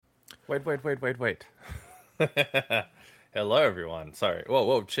Wait. Hello, everyone. Sorry.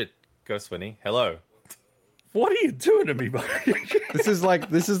 Whoa, shit. Go, Swinny. Hello. What are you doing to me, buddy? This is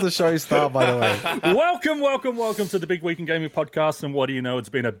the show start, by the way. Welcome to the Big Week in Gaming podcast. And what do you know? It's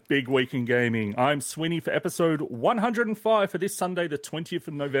been a big week in gaming. I'm Swinny for episode 105 for this Sunday, the 20th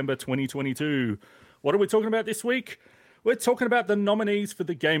of November, 2022. What are we talking about this week? We're talking about the nominees for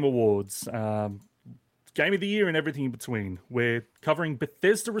the Game Awards. Game of the Year and everything in between. We're covering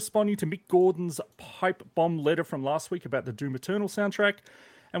Bethesda responding to Mick Gordon's pipe bomb letter from last week about the Doom Eternal soundtrack.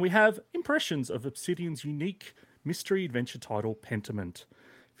 And we have impressions of Obsidian's unique mystery adventure title, Pentiment.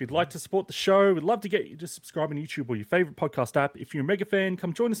 If you'd like to support the show, we'd love to get you to subscribe on YouTube or your favourite podcast app. If you're a mega fan,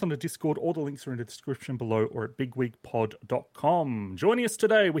 come join us on the Discord. All the links are in the description below or at bigweekpod.com. Joining us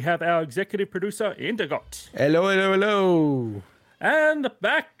today, we have our executive producer, Indigot. Hello. And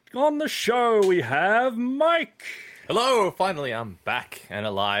back on the show, we have Mike. Hello. Finally, I'm back and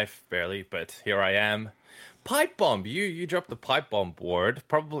alive. Barely, but here I am. Pipe bomb. You dropped the pipe bomb word.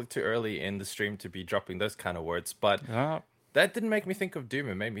 Probably too early in the stream to be dropping those kind of words, but that didn't make me think of Doom.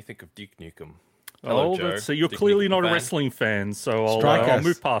 It made me think of Duke Nukem. Hello, Joe. So you're Duke clearly Nukem not a fan. wrestling fan, so I'll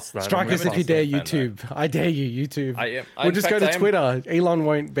move past that. Strike us if you dare, YouTube. I dare you, YouTube. We'll just go to Twitter. Elon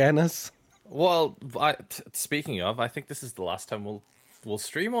won't ban us. Well, speaking of, I think this is the last time we'll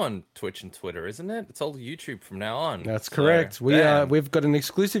stream on Twitch and Twitter, isn't it? It's all YouTube from now on. That's correct. We've got an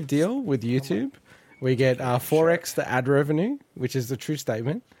exclusive deal with YouTube. We get 4x the ad revenue, which is a true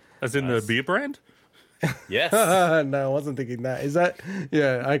statement. As in the beer brand? Yes. No, I wasn't thinking that. Is that?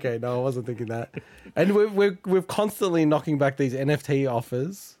 Yeah. Okay. No, I wasn't thinking that. And we're constantly knocking back these NFT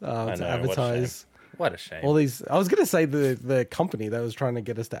offers to advertise. What a shame. All these. I was going to say the company that was trying to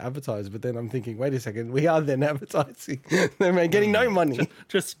get us to advertise, but then I'm thinking, wait a second, we are then advertising. They're getting no money.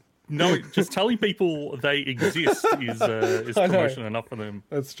 Just telling people they exist is promotion enough for them.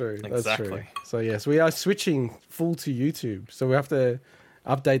 That's true. Exactly. That's true. So yes, we are switching full to YouTube. So we have to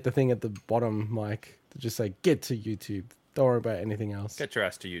update the thing at the bottom, Mike, to just say get to YouTube. Don't worry about anything else. Get your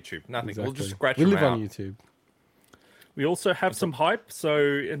ass to YouTube. Nothing. Exactly. We'll just scratch We them live out. on YouTube. We also have some hype.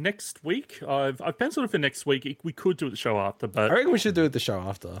 So next week, I've penciled it for next week. We could do it the show after, but I reckon we should do it the show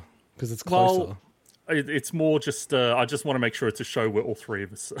after because it's closer. Well, it's more just I just want to make sure it's a show where all three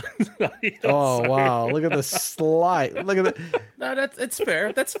of us. Wow! Look at the slight. Look at the. No, it's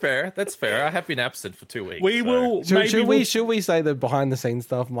fair. That's fair. I have been absent for 2 weeks. We will. Should we say the behind the scenes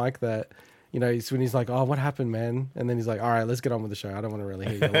stuff, Mike? That when he's like, "Oh, what happened, man?" And then he's like, "All right, let's get on with the show. I don't want to really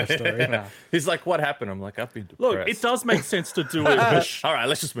hear your life story." He's like, "What happened?" I'm like, "I've been depressed." Look, it does make sense to do it. All right,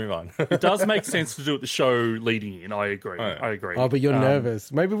 let's just move on. It does make sense to do it the show leading in. I agree. Right. I agree. Oh, but you're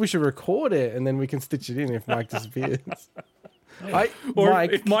nervous. Maybe we should record it and then we can stitch it in if Mike disappears.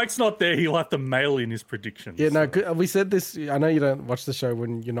 If Mike's not there, he'll have to mail in his predictions. Yeah, no, we said this. I know you don't watch the show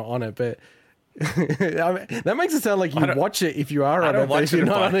when you're not on it, but that makes it sound like you watch it if you are on it. But if you're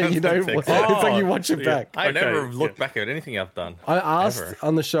not on it, you don't. It's like you watch it back. I never look back at anything I've done. I asked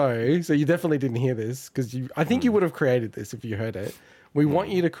on the show, so you definitely didn't hear this because I think you would have created this if you heard it. We want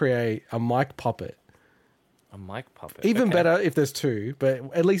you to create a Mike puppet. A Mike puppet. Even better if there's two, but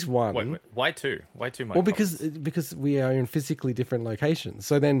at least one. Wait, why two? Why two Mike Well, puppets? because we are in physically different locations.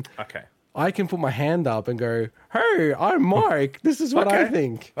 So then Okay. I can put my hand up and go, "Hey, I'm Mike. This is what I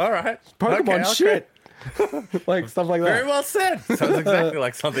think. All right. Pokemon Okay. shit." Like stuff like that. Very well said. Sounds exactly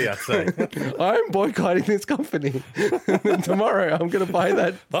like something I'd say. I'm boycotting this company. Tomorrow I'm going to buy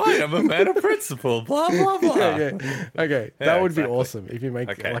that. I am a man of principle. Blah blah blah. Yeah. Okay, Yeah, that would exactly. be awesome if you make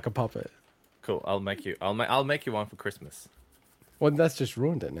it like a puppet. Cool. I'll make you one for Christmas. Well, that's just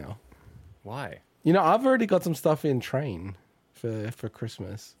ruined it now. Why? I've already got some stuff in train for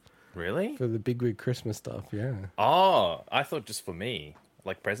Christmas. Really? For the Big Wig Christmas stuff, yeah. Oh, I thought just for me,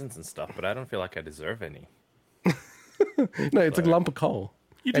 like presents and stuff, but I don't feel like I deserve any. No, it's like a lump of coal.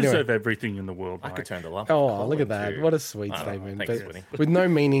 You Anyway. deserve everything in the world, I Mike. could turn the lump. Oh, look at that. What a sweet I don't know. statement. Thanks, But Winnie. with no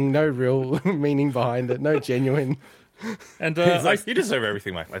meaning, no real meaning behind it, no genuine. And He's like, you deserve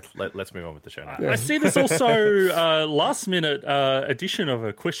everything, Mike. Let's move on with the show now. I see this also last minute edition of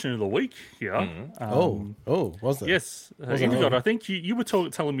a question of the week here. Was there? Yes, Indigot, I think you were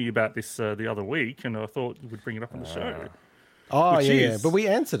telling me about this the other week, and I thought you would bring it up on the show. Oh, Which yeah, is- but we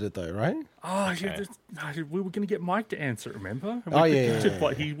answered it though, right? Oh, yeah, we were going to get Mike to answer it, remember? And we Oh, yeah, predicted yeah.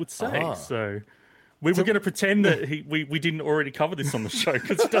 what he would say, so... We were going to pretend that we didn't already cover this on the show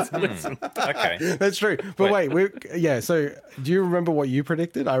because he doesn't listen. Okay. That's true. But wait, so do you remember what you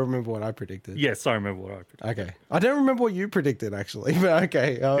predicted? I remember what I predicted. Yes, I remember what I predicted. Okay. I don't remember what you predicted, actually, but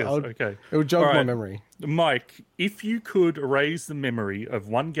okay. Okay. It will jog All my right. memory. Mike, if you could erase the memory of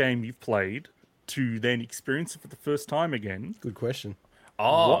one game you've played to then experience it for the first time again, Good question.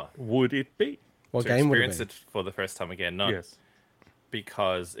 what would it be? What to game would it experience be? it for the first time again, not Yes.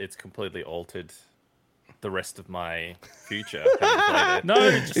 because it's completely altered the rest of my future. Having played it.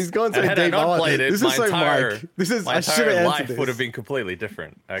 No, He's gone so Had I deep. not played it, This my is so entire, Mike. This is my I should entire have life answered would have this. been completely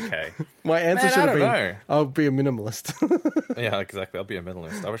different. Okay. My answer Man, should I have don't been know. I'll be a minimalist. Yeah, exactly. I'll be a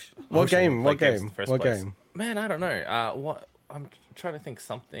minimalist. I wish. What I wish I game? had What played games game? in the first What place. game? Man, I don't know. What I'm trying to think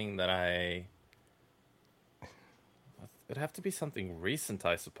something that it'd have to be something recent,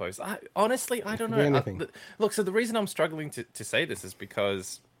 I suppose. Honestly, I don't could be know. anything. Look, so the reason I'm struggling to say this is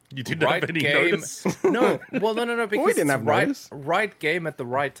because You didn't have any notice? No, well, no, because didn't have it's notice. right game at the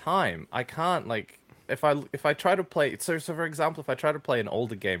right time. I can't like if I try to play. So for example, if I try to play an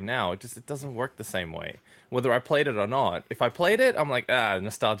older game now, it doesn't work the same way. Whether I played it or not. If I played it, I'm like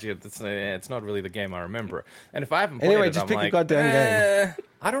nostalgia. It's not really the game I remember. And if I haven't played Anyway, it, just I'm pick a like, goddamn game.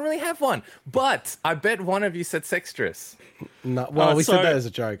 I don't really have one. But I bet one of you said Sextras. No, well, we so- said that as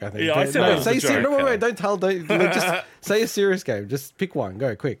a joke, I think. Yeah, I said that as a say, joke. No, wait, don't tell. Don't, just say a serious game. Just pick one.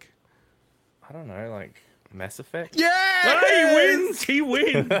 Go, quick. I don't know, like Mass Effect. Yeah! Hey, he wins! He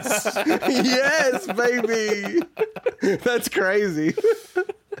wins! Yes, baby! That's crazy.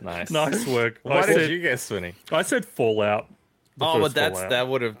 Nice. Nice work. Why did you guess, Swinny? I said Fallout. The Oh, first but Fallout.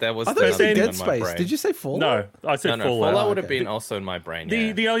 that was I thought you another said thing Dead in my Space. brain. Did you say Fallout? No, I said No, Fallout. Fallout would have okay. been also in my brain.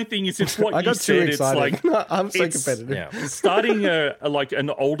 Yeah. The only thing is, it's what I you got too said. It's excited. like I'm so it's- competitive. yeah. starting like an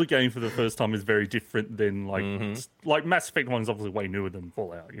older game for the first time is very different than like Mm-hmm. like Mass Effect 1 is obviously way newer than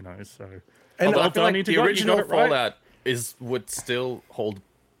Fallout, you know. So And Although I I feel Donnie, like you the got- you original got it right. Fallout would still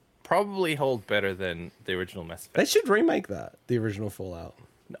probably hold better than the original Mass Effect. They should remake that, the original Fallout.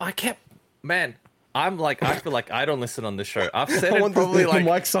 I feel like I don't listen on this show. I've said I it want the probably like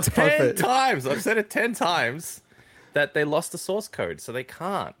Microsoft 10 puppet. times. I've said it 10 times that they lost the source code, so they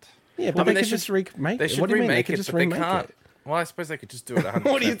can't. Yeah, but I mean, they could just remake They it. should What do you mean? They remake could it, just but they remake can't. it. Well, I suppose they could just do it 100%.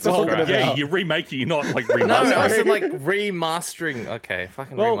 What are you from talking scratch. about? yeah, you're remaking, you're not like No, remastering. I said like remastering. Okay,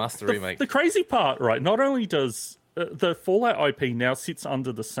 fucking remaster remake. The crazy part, right? Not only does the Fallout IP now sits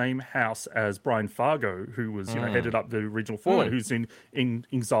under the same house as Brian Fargo, who was headed up the original Fallout, who's in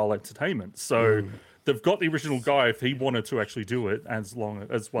Exile Entertainment. So they've got the original guy if he wanted to actually do it, as well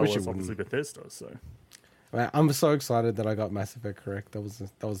Wish as he obviously Bethesda. So Man, I'm so excited that I got Mass Effect correct. That was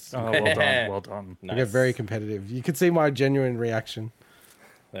well done, well done. we get very competitive. You could see my genuine reaction.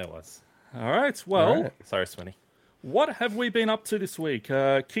 There was. All right, well, All right. Sorry, Swinny. what have we been up to this week?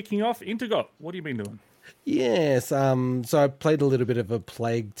 Kicking off, Intergot. What have you been doing? Yes, so I played a little bit of a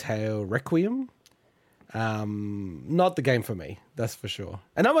Plague Tale Requiem. Not the game for me, that's for sure.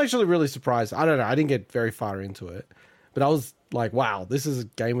 And I'm actually really surprised. I don't know, I didn't get very far into it. But I was like, wow, this is a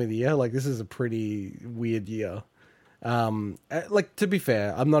game of the year. Like, this is a pretty weird year. Like, to be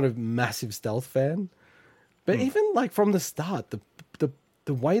fair, I'm not a massive stealth fan. But even, like, from the start,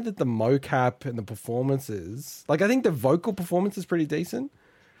 the way that the mocap and the performances... Like, I think the vocal performance is pretty decent.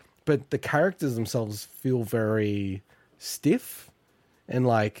 But the characters themselves feel very stiff and,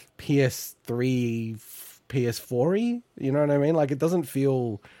 like, PS3, PS4-y. You know what I mean? Like, it doesn't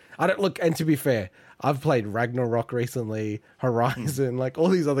feel... I don't look, and to be fair, I've played Ragnarok recently, Horizon, like all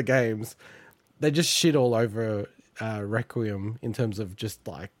these other games. They just shit all over Requiem in terms of just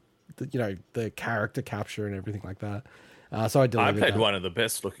like, the character capture and everything like that. So I I deleted played that. one of the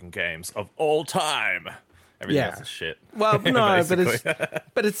best looking games of all time. Everything Yeah. else is shit. Well, no, Basically.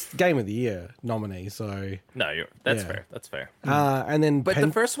 but it's Game of the Year nominee, so No, that's Yeah. fair. That's fair. and then But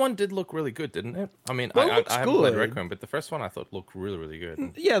the first one did look really good, didn't it? I mean, Well, it I looks haven't played good. Requiem, but the first one I thought looked really, really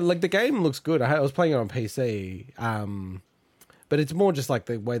good. yeah, like the game looks good. I was playing it on PC, but it's more just like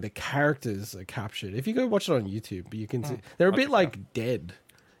the way the characters are captured. If you go watch it on YouTube, you can see they're a bit like Dead,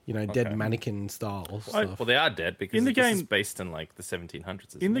 Dead mannequin style stuff. Well, they are dead because In the this game- is based in like the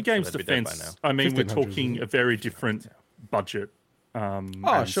 1700s. In the game's defense, I mean, we're 1500s, talking a very different budget and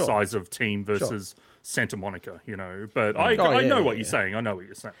sure. size of team versus Santa Monica, But I yeah, know yeah, what yeah. you're saying. I know what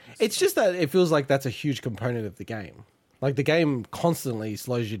you're saying. It's just that it feels like that's a huge component of the game. Like the game constantly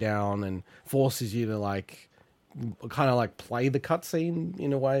slows you down and forces you to like kind of like play the cutscene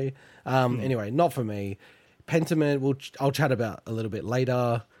in a way. Anyway, not for me. Pentiment, I'll chat about a little bit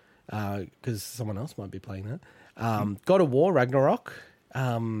later because someone else might be playing that. God of War Ragnarok.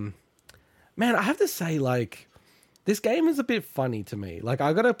 Man, I have to say, like, this game is a bit funny to me. Like,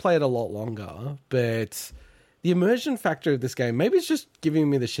 I got to play it a lot longer, but the immersion factor of this game, maybe it's just giving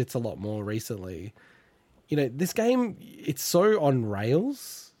me the shits a lot more recently. This game, it's so on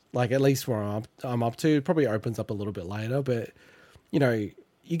rails, like at least where I'm up to. It probably opens up a little bit later, but,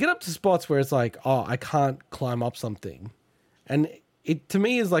 you get up to spots where it's like, oh, I can't climb up something. And it, to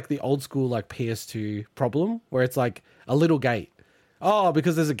me, is like the old school, like PS2 problem, where it's like a little gate. oh,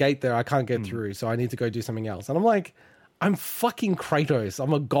 because there's a gate there, I can't get through, so I need to go do something else. And I'm like, I'm fucking Kratos.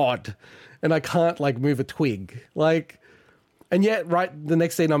 I'm a god, and I can't like move a twig. Like, and yet, right the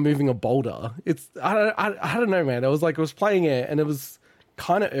next scene, I'm moving a boulder. It's I don't know, man. I was playing it, and it was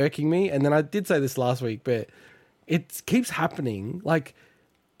kind of irking me. And then I did say this last week, but it keeps happening. Like,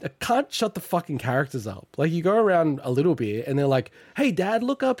 I can't shut the fucking characters up. Like, you go around a little bit and they're like, hey, Dad,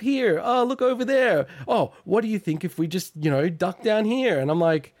 look up here. Oh, look over there. Oh, what do you think if we just, duck down here? And I'm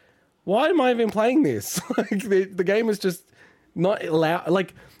like, why am I even playing this? Like, the game is just not allowed.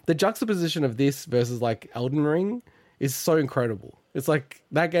 Like, the juxtaposition of this versus, like, Elden Ring is so incredible. It's like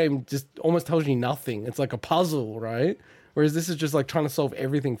that game just almost tells you nothing. It's like a puzzle, right? Whereas this is just, like, trying to solve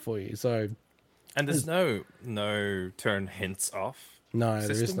everything for you. So... And there's no turn hints off. No,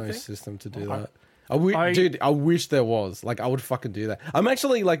 there is no system to do that. Dude, I wish there was. Like, I would fucking do that. I'm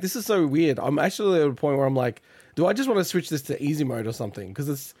actually, like, this is so weird. I'm actually at a point where I'm like, do I just want to switch this to easy mode or something? Because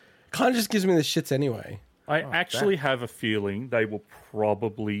it's kind of just gives me the shits anyway. I actually have a feeling they will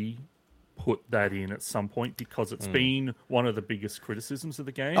probably put that in at some point because it's been one of the biggest criticisms of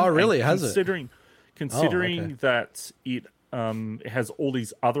the game. Oh, really? Has it? Considering okay. that it has all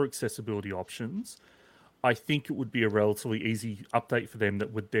these other accessibility options, I think it would be a relatively easy update for them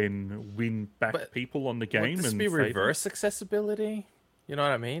that would then win back people on the game. Would this be reverse accessibility? You know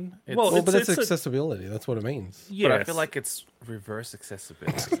what I mean? But it's accessibility. That's what it means. Yes. But I feel like it's reverse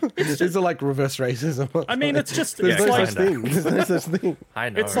accessibility. Is it like reverse racism? I mean, it's just... There's it's no like, such thing. There's no such thing. I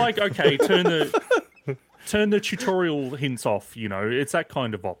know. It's like, okay, turn the tutorial hints off, It's that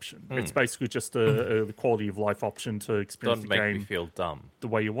kind of option. It's basically just a quality of life option to experience Don't the make game me feel dumb. the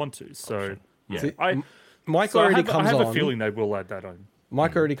way you want to. So, yeah. See, I have a feeling they will add that on.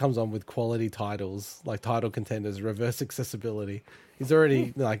 Mike already comes on with quality titles, like title contenders, reverse accessibility. He's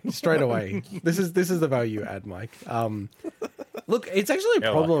already like straight away. This is the value add, Mike. Look, it's actually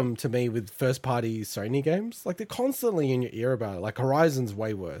a problem to me with first party Sony games. Like, they're constantly in your ear about it. Like, Horizon's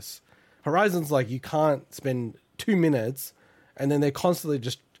way worse. Horizon's like, you can't spend 2 minutes and then they're constantly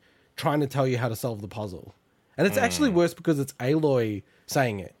just trying to tell you how to solve the puzzle. And it's actually worse because it's Aloy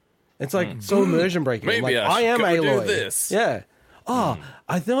saying it. It's like so immersion breaking. Maybe like, I am should go Aloy. do this. Yeah. Oh,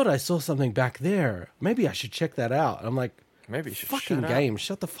 I thought I saw something back there. Maybe I should check that out. I'm like, Maybe you should fucking shut game,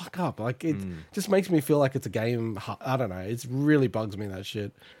 shut the fuck up. Like, it just makes me feel like it's a game. I don't know. It really bugs me, that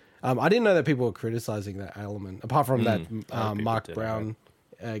shit. I didn't know that people were criticizing that element, apart from that Mark Brown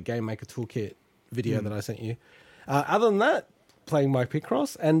Game Maker Toolkit video that I sent you. Other than that, playing my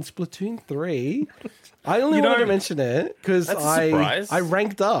Picross and Splatoon 3. I only wanted to mention it because I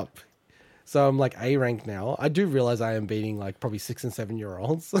ranked up. So I'm like A rank now. I do realize I am beating like probably 6 and 7 year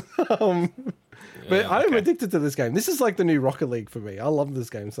olds. But I am addicted to this game. This is like the new Rocket League for me. I love this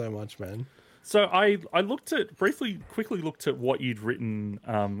game so much, man. So I quickly looked at what you'd written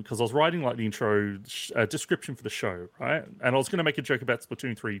because I was writing like the intro description for the show, right? And I was going to make a joke about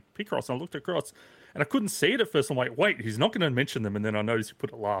Splatoon 3 Picross, and I looked across and I couldn't see it at first. I'm like, wait, he's not going to mention them, and then I noticed he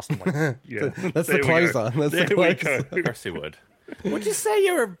put it last. I'm like, yeah, that's the closer. That's the closer. Of course he would. Would you say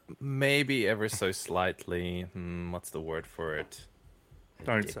you're maybe ever so slightly, what's the word for it?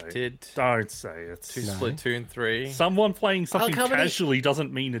 Don't say it. To Splatoon 3. Someone playing something casually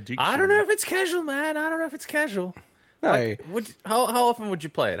doesn't mean addiction. I don't know if it's casual, man. I don't know if it's casual. No. Like, how often would you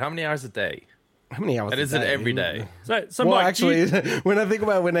play it? How many hours a day? How many hours? And is it every day? So well, Mike, actually, when I think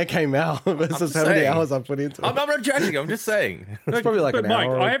about when they came out versus how many hours I put into it, I'm not judging. I'm just saying. It's probably like an Mike,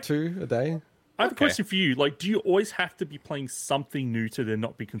 hour or two a day. I have a question for you. Like, do you always have to be playing something new to then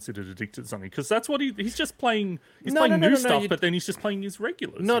not be considered addicted to something? Because that's what he's just playing. He's playing new stuff, but then he's just playing his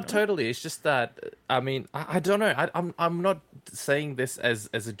regulars. No, totally. It's just that. I mean, I don't know. I'm not saying this as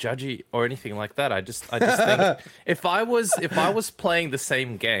a judgy or anything like that. I just think if I was playing the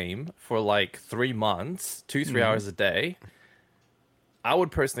same game for like 3 months, 2-3 hours a day, I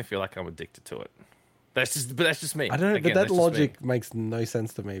would personally feel like I'm addicted to it. That's just me. I don't know, but that logic makes no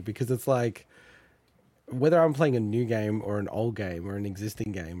sense to me because it's like, whether I'm playing a new game or an old game or an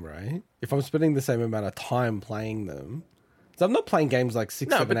existing game, right? If I'm spending the same amount of time playing them, so I'm not playing games like 6-7 hours a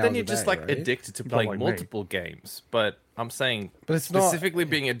day. No, but then you're just like right? addicted to playing multiple games. But I'm saying, but it's specifically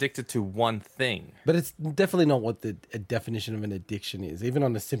being addicted to one thing. But it's definitely not what the definition of an addiction is, even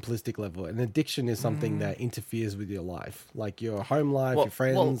on a simplistic level. An addiction is something that interferes with your life, like your home life, your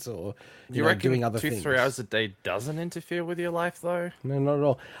friends, or you know, doing other things. 2-3 hours a day doesn't interfere with your life, though? No, not at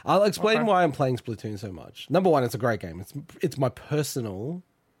all. I'll explain why I'm playing Splatoon so much. Number one, it's a great game. It's my personal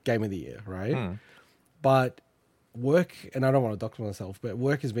game of the year, right? But work, and I don't want to dox myself, but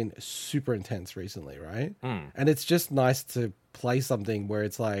work has been super intense recently, right? And it's just nice to play something where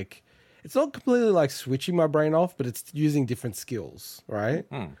it's like, it's not completely like switching my brain off, but it's using different skills, right?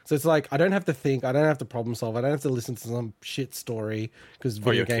 So it's like I don't have to think, I don't have to problem solve, I don't have to listen to some shit story because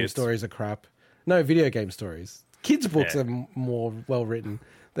video game stories are crap. No, video game stories. Kids' books are more well written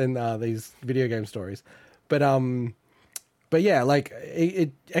than these video game stories, but yeah, like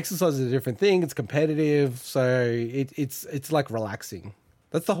it exercises a different thing. It's competitive, so it's like relaxing.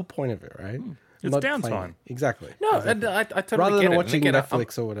 That's the whole point of it, right? It's downtime. Exactly. No, exactly. and I totally Rather get than it. watching And again,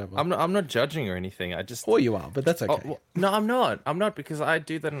 Netflix or whatever. I'm not judging or anything. I just. Or you are, but that's okay. Oh, well, no, I'm not. I'm not because I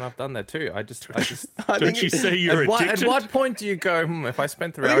do that and I've done that too. I just. Don't you say you're addicted? At what point do you go? If I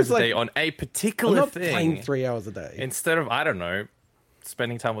spend 3 think hours it's a day on a I'm particular not thing, playing 3 hours a day. instead of I don't know,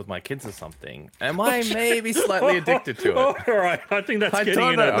 spending time with my kids or something, am I maybe slightly addicted to it? All right, I think that's getting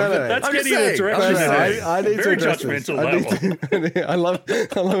don't in know. that's I'm just getting in a saying. direction. I need Very to address this. judgmental level.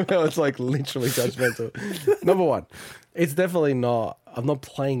 I love how it's like literally judgmental. Number one, it's definitely not. I'm not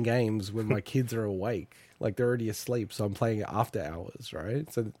playing games when my kids are awake. Like they're already asleep, so I'm playing it after hours,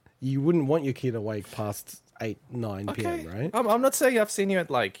 right? So you wouldn't want your kid awake past 8, 9 p.m., right? I'm not saying I've seen you at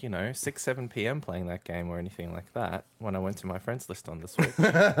like 6, 7 p.m. playing that game or anything like that. When I went to my friends list on the Switch.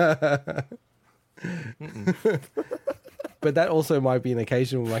 But that also might be an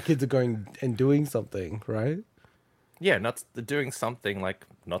occasion when my kids are going and doing something, right? Yeah, not doing something like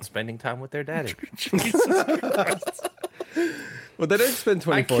not spending time with their daddy. Well, they don't spend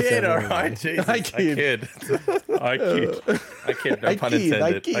 24/7. I kid, all right, Jesus. I kid. I kid. I kid, no I pun kid,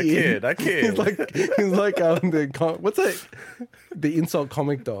 intended. I kid. He's like what's that? The insult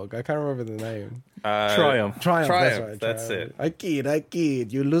comic dog. I can't remember the name. Triumph. Triumph. That's right. That's Triumph. it. I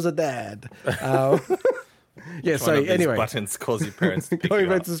kid. You lose a dad. Yeah. So One of these anyway, buttons cause your parents to pick going you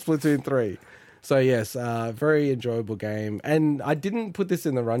back up. to Splatoon 3. So yes, very enjoyable game. And I didn't put this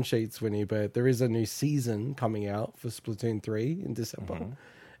in the run sheets, Winnie, but there is a new season coming out for Splatoon 3 in December.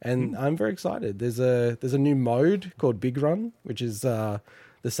 And I'm very excited. There's a new mode called Big Run, which is the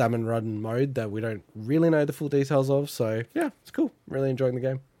salmon run mode that we don't really know the full details of. So yeah, it's cool. Really enjoying the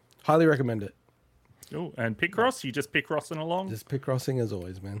game. Highly recommend it. Oh, and Picross, you just Picrossing along? Just Picrossing as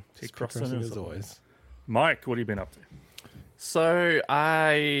always, man. Just Picrossing as always. Mike, what have you been up to? So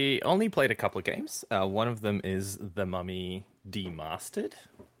I only played a couple of games. One of them is The Mummy Demastered,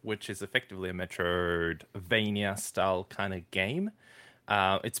 which is effectively a Metroidvania style kind of game.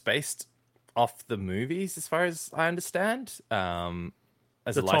 It's based off the movies, as far as I understand.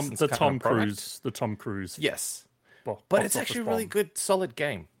 As a licensed The kind Tom of product. Cruise. The Tom Cruise. Yes, Well, but box it's office actually a really bomb. good, solid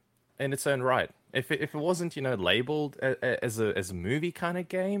game in its own right. If it wasn't, labeled as a movie kind of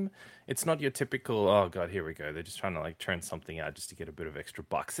game, it's not your typical, oh god, here we go. They're just trying to like turn something out just to get a bit of extra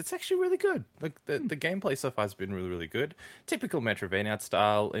bucks. It's actually really good. Like the gameplay so far has been really, really good. Typical Metroidvania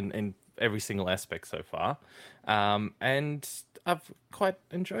style in every single aspect so far. And I've quite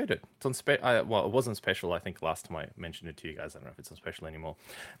enjoyed it. It's on well, it wasn't special, I think, last time I mentioned it to you guys. I don't know if it's on special anymore.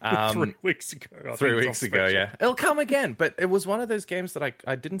 3 weeks ago. I think 3 it's on weeks ago, special. yeah. It'll come again, but it was one of those games that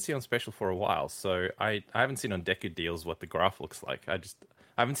I didn't see on special for a while, so I haven't seen on Deku Deals what the graph looks like. I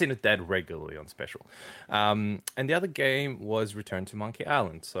haven't seen it that regularly on special. And the other game was Return to Monkey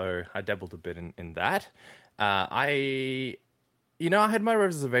Island, so I dabbled a bit in that. I had my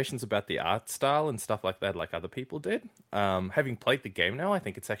reservations about the art style and stuff like that, like other people did. Having played the game now, I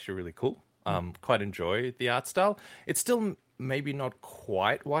think it's actually really cool. Quite enjoy the art style. It's still maybe not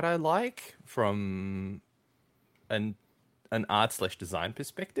quite what I like from an art/design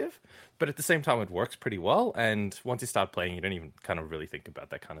perspective, but at the same time, it works pretty well. And once you start playing, you don't even kind of really think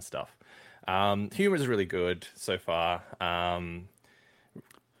about that kind of stuff. Humor is really good so far.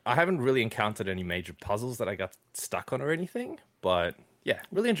 I haven't really encountered any major puzzles that I got stuck on or anything, but yeah,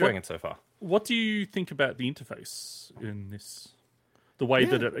 really enjoying it so far. What do you think about the interface in this? The way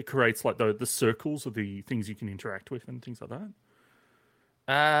that it creates like the circles of the things you can interact with and things like that?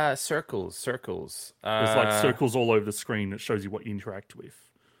 Circles. There's like circles all over the screen that shows you what you interact with.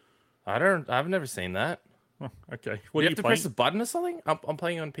 I've never seen that. Oh, okay. Do What you are have to playing? press a button or something? I'm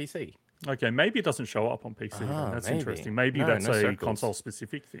playing on PC. Okay, maybe it doesn't show up on PC. then. That's maybe. interesting. Maybe No, that's no a circles.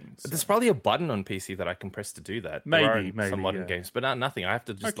 console-specific thing. So. There's probably a button on PC that I can press to do that. There are Maybe, in some modern yeah. games, but nothing. I have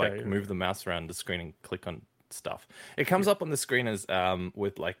to just Okay, like move the mouse around the screen and click on stuff. It comes up on the screen as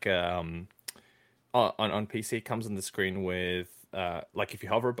with like on PC. It comes on the screen with like if you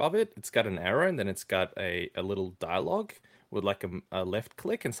hover above it, it's got an arrow and then it's got a little dialogue with like a left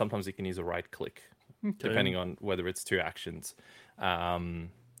click, and sometimes you can use a right click depending on whether it's two actions.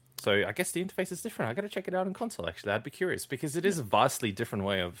 So I guess the interface is different. I got to check it out on console. Actually, I'd be curious because it is a vastly different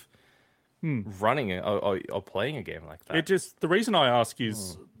way of running or playing a game like that. It just the reason I ask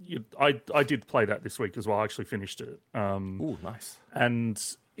is I did play that this week as well. I actually finished it. Ooh, nice. And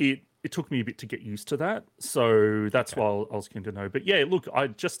it took me a bit to get used to that. So that's why I was keen to know. But yeah, look, I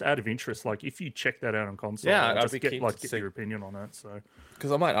just out of interest, like if you check that out on console, Yeah, I'd I'd just be get keen like to get see. your opinion on it. So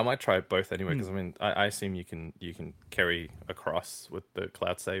Because I might try both anyway. Because I mean, I assume you can carry across with the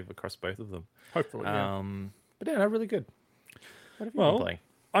cloud save across both of them. hopefully, yeah. But yeah, no, really good. What have you Well, been playing?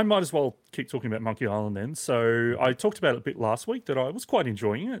 I might as well keep talking about Monkey Island then. So I talked about it a bit last week that I was quite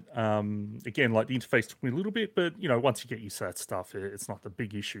enjoying it. Again, like the interface took me a little bit, but once you get used to that stuff, it's not the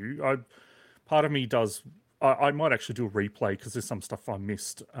big issue. Part of me does. I might actually do a replay because there's some stuff I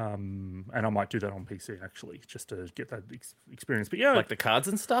missed, and I might do that on PC actually, just to get that experience. But yeah, Like the cards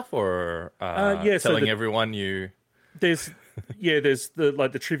and stuff, or yeah, so telling everyone you. there's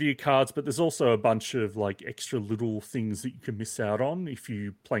the trivia cards, but there's also a bunch of like extra little things that you can miss out on if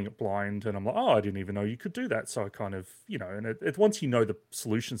you playing it blind. And I'm like, oh, I didn't even know you could do that. So I kind of and once you know the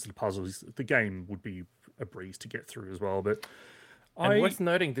solutions to the puzzles, the game would be a breeze to get through as well. But And worth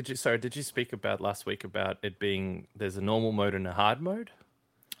noting, did you speak about last week about it being there's a normal mode and a hard mode?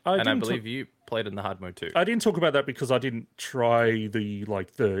 I believe you played in the hard mode too. I didn't talk about that because I didn't try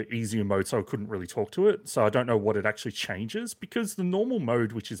the easier mode, so I couldn't really talk to it. So I don't know what it actually changes, because the normal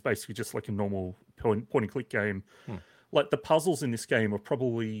mode, which is basically just like a normal point and click game, like the puzzles in this game are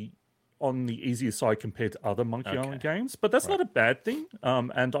probably on the easier side compared to other Monkey Island games. But that's not a bad thing.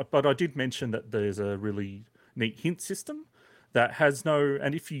 But I did mention that there's a really neat hint system that has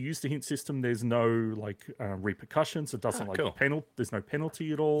and if you use the hint system, there's no repercussions. It doesn't cool. there's no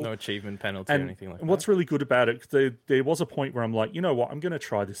penalty at all. No achievement penalty or anything like that. What's really good about it, there was a point where I'm like, you know what, I'm going to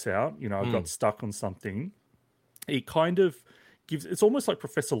try this out. I've got stuck on something. It kind of it's almost like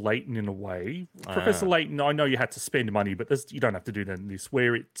Professor Layton in a way. Professor Layton, I know you had to spend money, but you don't have to do that in this,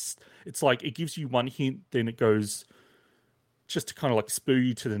 where it's like it gives you one hint, then it goes just to kind of like spur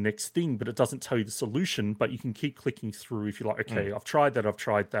you to the next thing, but it doesn't tell you the solution, but you can keep clicking through if you're like, okay, I've tried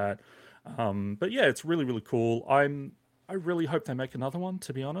that. But yeah, it's really, really cool. I really hope they make another one,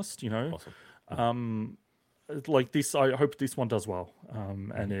 to be honest, Awesome. Like this, I hope this one does well.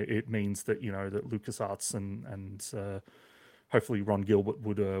 And it means that, that LucasArts and hopefully Ron Gilbert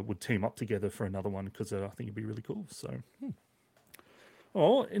would team up together for another one, because I think it'd be really cool. So,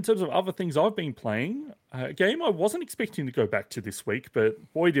 Well, in terms of other things I've been playing, a game I wasn't expecting to go back to this week,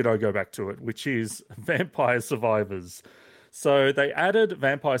 but boy did I go back to it, which is Vampire Survivors. So they added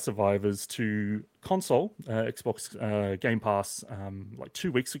Vampire Survivors to console, Xbox Game Pass, like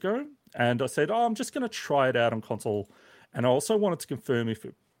 2 weeks ago. And I said, I'm just going to try it out on console. And I also wanted to confirm if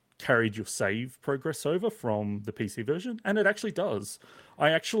it carried your save progress over from the PC version, and it actually does. I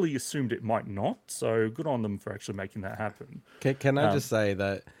actually assumed it might not, so good on them for actually making that happen. Can I just say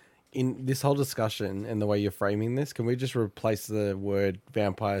that in this whole discussion and the way you're framing this, can we just replace the word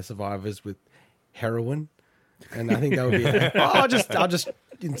Vampire Survivors with heroin? And I think that would be it. I'll just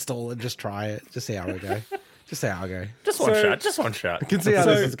install it, just try it, just see how it go. Just see how it go. Just one shot. I can see how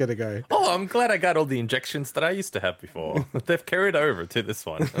this is going to go. Oh, I'm glad I got all the injections that I used to have before. They've carried over to this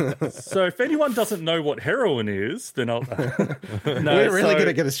one. So if anyone doesn't know what heroin is, then I'll... We're really going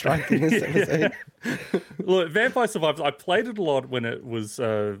to get a strike in this episode. Look, Vampire Survivors, I played it a lot when it was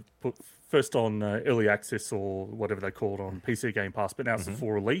put first on early access or whatever they call it on PC Game Pass, but now it's a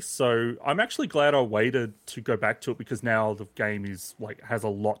full release. So I'm actually glad I waited to go back to it, because now the game is has a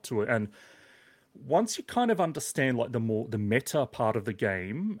lot to it. And once you kind of understand the meta part of the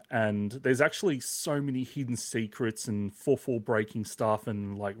game, and there's actually so many hidden secrets and 4-4 breaking stuff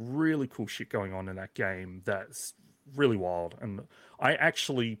and really cool shit going on in that game, that's really wild. And I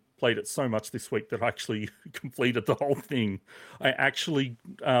actually played it so much this week that I actually completed the whole thing. I actually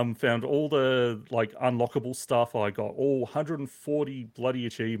found all the unlockable stuff. I got all 140 bloody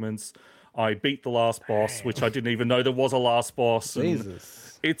achievements. I beat the last boss, which I didn't even know there was a last boss. Jesus.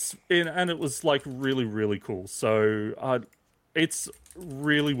 And it was really, really cool. So it's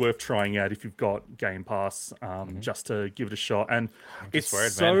really worth trying out if you've got Game Pass, just to give it a shot. And it's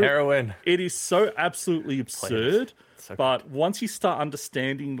worried, so man. Heroin. It is so absolutely absurd. But once you start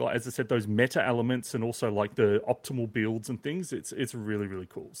understanding, as I said, those meta elements and also the optimal builds and things, it's really, really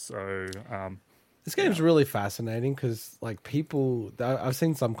cool. So this game's really fascinating because people, I've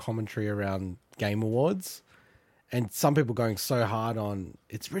seen some commentary around Game Awards, and some people going so hard on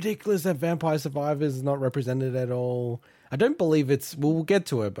it's ridiculous that Vampire Survivors is not represented at all. I don't believe we'll get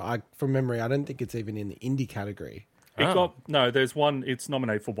to it, but from memory, I don't think it's even in the indie category. There's one, it's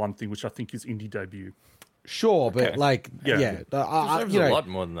nominated for one thing, which I think is indie debut. Sure, but There's a lot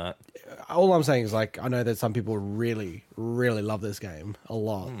more than that. All I'm saying is I know that some people really, really love this game a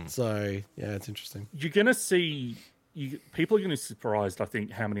lot. So yeah, it's interesting. You're gonna see people are going to be surprised, I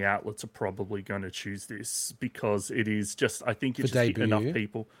think, how many outlets are probably going to choose this, because it is just, I think it's just hit enough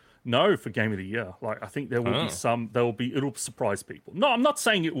people. No, for Game of the Year. Like, I think there will be it'll surprise people. No, I'm not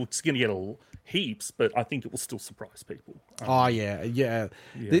saying it's going to get heaps, but I think it will still surprise people. Yeah.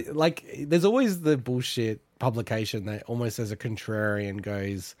 There's always the bullshit publication that almost as a contrarian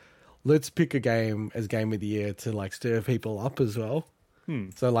goes, let's pick a game as Game of the Year to like stir people up as well.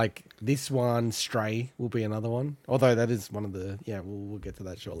 So like this one, Stray, will be another one. Although that is one of the we'll get to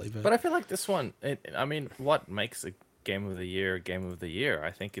that shortly. But I feel like this one, I mean, what makes a Game of the Year?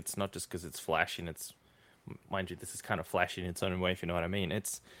 I think it's not just because it's flashy. And it's, mind you, this is kind of flashy in its own way, if you know what I mean.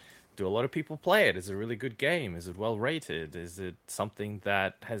 It's, do a lot of people play it? Is it a really good game? Is it well rated? Is it something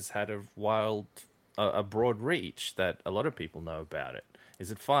that has had a broad reach that a lot of people know about it? Is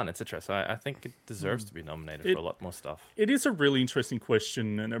it fun, etc.? So I think it deserves to be nominated for a lot more stuff. It is a really interesting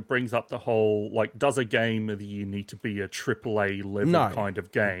question, and it brings up the whole, like, does a Game of the Year need to be a AAA level kind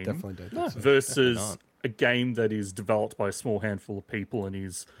of game? Definitely don't. Versus a game that is developed by a small handful of people and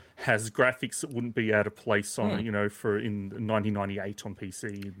has graphics that wouldn't be out of place on in 1998 on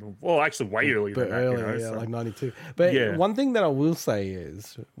PC. Well, actually, way earlier than that. Like 92. But one thing that I will say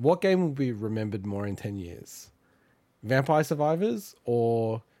is, what game will be remembered more in 10 years? Vampire Survivors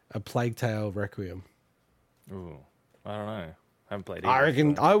or A Plague Tale Requiem? Ooh, I don't know. I haven't played either. I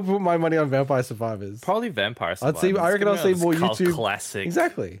reckon I would put my money on Vampire Survivors. Probably Vampire Survivors. I reckon I'll see more YouTube classic.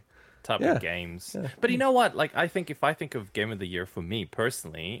 Exactly. Type of games. Yeah. But you know what? Like, I think if I think of Game of the Year for me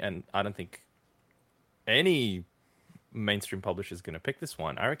personally, and I don't think any mainstream publisher is going to pick this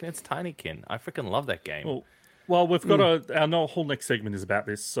one, I reckon it's Tinykin. I freaking love that game. Well, we've got our whole next segment is about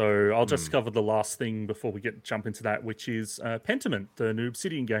this, so I'll just cover the last thing before we jump into that, which is Pentiment, the new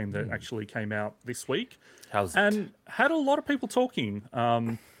Obsidian game that actually came out this week. And had a lot of people talking.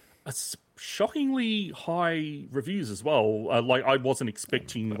 Shockingly high reviews as well. Like, I wasn't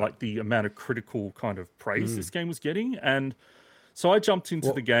expecting like the amount of critical kind of praise this game was getting, and so I jumped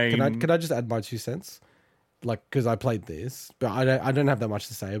into the game. Can I just add my 2 cents? Like, because I played this, but I don't have that much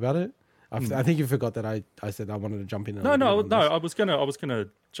to say about it. I think you forgot that I said I wanted to jump in. No. I was gonna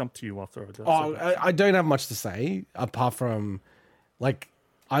jump to you after I did. I don't have much to say apart from, like,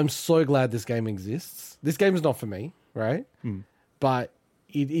 I'm so glad this game exists. This game is not for me, right? But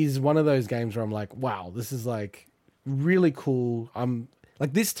it is one of those games where I'm like, wow, this is like really cool. I'm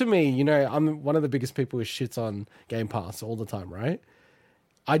like, this to me, I'm one of the biggest people who shits on Game Pass all the time, right?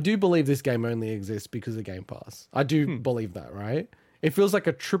 I do believe this game only exists because of Game Pass. I do believe that, right? It feels like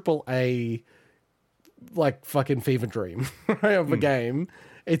a AAA, like, fucking fever dream, right, of a game.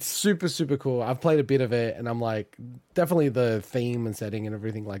 It's super, super cool. I've played a bit of it, and I'm like, definitely the theme and setting and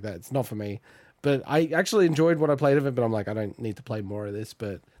everything like that, it's not for me. But I actually enjoyed what I played of it, but I'm like, I don't need to play more of this.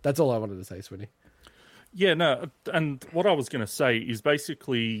 But that's all I wanted to say, Swinny. Yeah, no, and what I was going to say is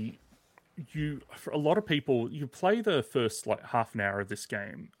basically, for a lot of people, you play the first, like, half an hour of this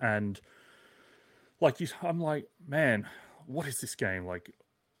game, and, like, I'm like, man, what is this game? Like,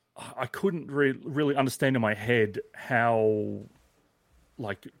 I couldn't really understand in my head how,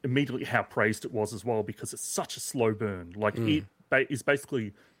 like, immediately how praised it was as well, because it's such a slow burn. Like, it is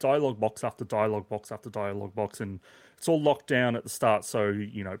basically dialogue box after dialogue box after dialogue box, and it's all locked down at the start, so,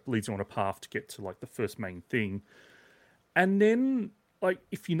 it leads you on a path to get to, like, the first main thing. And then, like,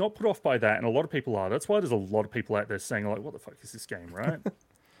 if you're not put off by that, and a lot of people are, that's why there's a lot of people out there saying, like, what the fuck is this game, right?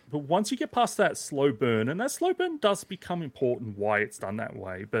 But once you get past that slow burn, and that slow burn does become important why it's done that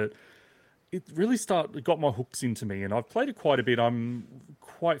way, but it really got my hooks into me, and I've played it quite a bit. I'm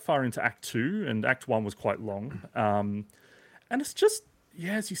quite far into Act 2, and Act 1 was quite long. And it's just,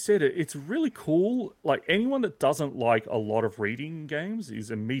 as you said, it's really cool. Like, anyone that doesn't like a lot of reading games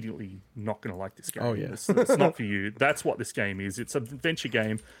is immediately not going to like this game. Oh, yeah. It's not for you. That's what this game is. It's an adventure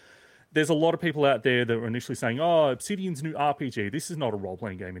game. There's a lot of people out there that were initially saying, Obsidian's new RPG. This is not a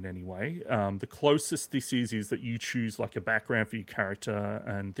role-playing game in any way. The closest this is that you choose, like, a background for your character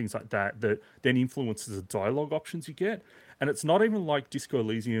and things like that then influences the dialogue options you get. And it's not even like Disco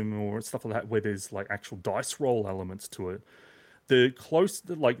Elysium or stuff like that where there's, like, actual dice roll elements to it. The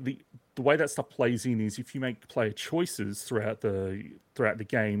way that stuff plays in is if you make player choices throughout the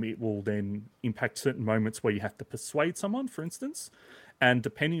game, it will then impact certain moments where you have to persuade someone, for instance. And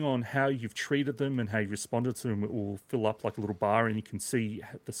depending on how you've treated them and how you responded to them, it will fill up like a little bar, and you can see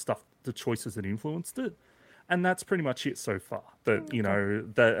the choices that influenced it. And that's pretty much it so far.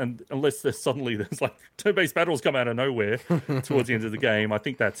 And unless there's like turn-based battles come out of nowhere towards the end of the game, I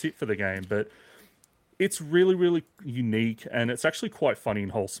think that's it for the game. But It's really, really unique, and it's actually quite funny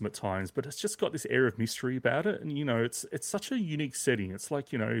and wholesome at times. But it's just got this air of mystery about it, and it's such a unique setting. It's like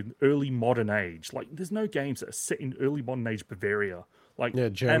early modern age. Like there's no games that are set in early modern age Bavaria. Like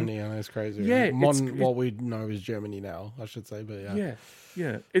Germany. I know it's crazy. Yeah, what we know is Germany now, I should say. But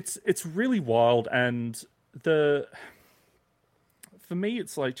yeah. It's really wild, and for me,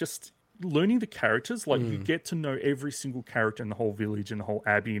 it's like just learning the characters. Like you get to know every single character in the whole village and the whole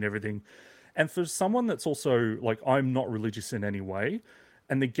abbey and everything. And for someone that's also like, I'm not religious in any way,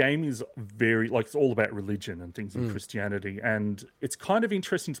 and the game is very like it's all about religion and things in Christianity, and it's kind of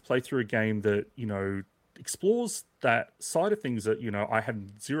interesting to play through a game that explores that side of things that I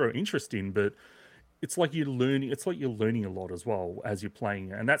have zero interest in, but it's like you're learning. It's like you're learning a lot as well as you're playing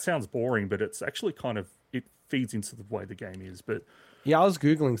it, and that sounds boring, but it's actually it feeds into the way the game is. But yeah, I was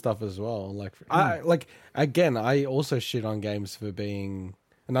googling stuff as well. Like I also shit on games for being.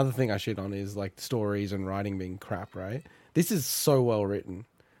 Another thing I shit on is like stories and writing being crap, right? This is so well written.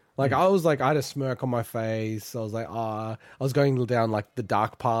 Like I had a smirk on my face. I was like, I was going down like the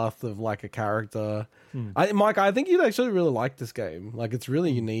dark path of like a character. Mike, I think you'd actually really like this game. Like it's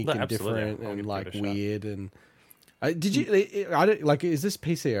really unique and different and like weird. And did you? I don't like. Is this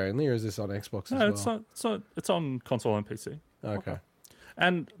PC only or is this on Xbox as well? It's on console and PC. Okay.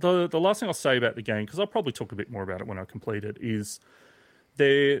 And the last thing I'll say about the game, because I'll probably talk a bit more about it when I complete it, is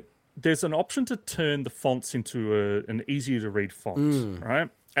there's an option to turn the fonts into an easier to read font, right?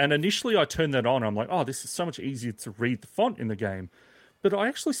 And initially I turned that on. I'm like, oh, this is so much easier to read the font in the game. But I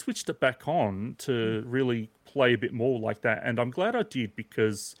actually switched it back on to really play a bit more like that. And I'm glad I did,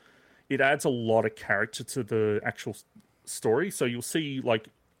 because it adds a lot of character to the actual story. So you'll see like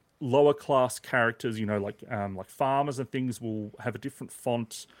lower class characters, like farmers and things will have a different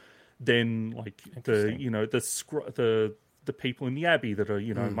font than like the people in the abbey that are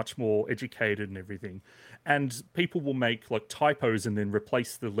much more educated and everything, and people will make like typos and then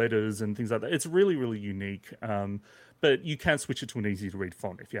replace the letters and things like that. It's really, really unique, but you can switch it to an easy to read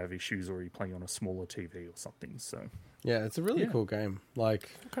font if you have issues or you're playing on a smaller TV or something. So yeah, it's a really cool game.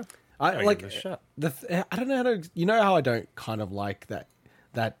 Like I like I don't know how to how I don't kind of like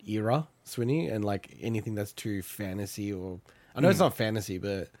that era, Swinny, and like anything that's too fantasy, or I know it's not fantasy,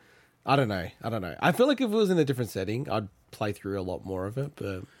 but I don't know. I feel like if it was in a different setting, I'd play through a lot more of it,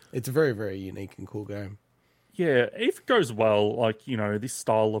 but it's a very, very unique and cool game. Yeah, if it goes well, like, this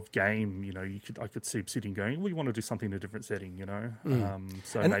style of game, I could see Obsidian going, we want to do something in a different setting,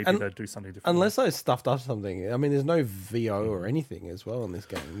 so maybe they'd do something different. Unless I stuffed up something. I mean, there's no VO or anything as well in this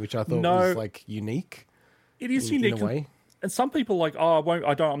game, which I thought was like unique. It is unique in a way. And some people are like,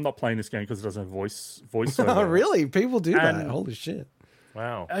 I'm not playing this game because it doesn't have voiceover. Oh, really? People do that? Holy shit.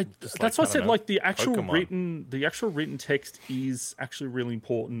 Wow. That's why I said like the actual written text is actually really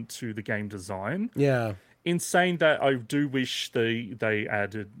important to the game design. Yeah. In saying that, I do wish they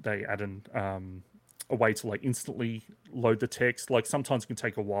added a way to like instantly load the text. Like sometimes it can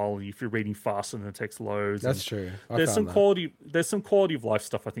take a while if you're reading faster than the text loads. That's true. There's some quality of life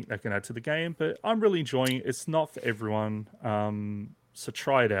stuff I think they can add to the game, but I'm really enjoying it. It's not for everyone. So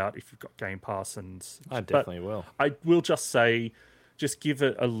try it out if you've got Game Pass, and I definitely will. I will just say, just give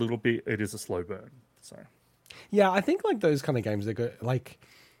it a little bit. It is a slow burn. So, yeah, I think like those kind of games that go like,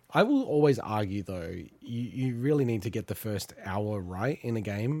 I will always argue though, you really need to get the first hour right in a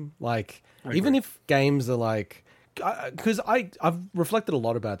game. Like, even if games are like, because I've reflected a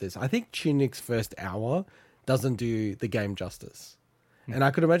lot about this. I think Tunic's first hour doesn't do the game justice. And I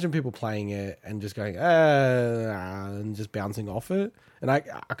could imagine people playing it and just going, and just bouncing off it. And I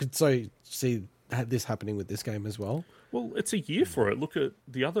could see this happening with this game as well. Well, it's a year for it. Look at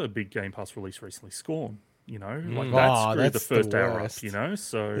the other big Game Pass release recently, Scorn. Like that's the first hour up.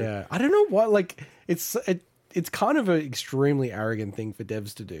 So yeah, I don't know why. Like it's kind of an extremely arrogant thing for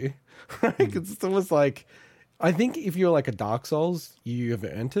devs to do. It's almost like, I think if you're like a Dark Souls, you have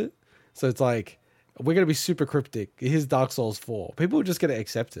earned it. So it's like, we're going to be super cryptic. Here's Dark Souls 4. People are just going to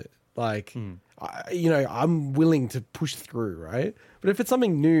accept it. Like, I'm willing to push through, right? But if it's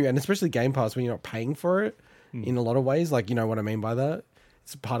something new, and especially Game Pass, when you're not paying for it in a lot of ways, like, you know what I mean by that?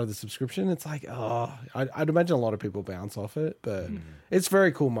 It's part of the subscription. It's like, I'd imagine a lot of people bounce off it, but it's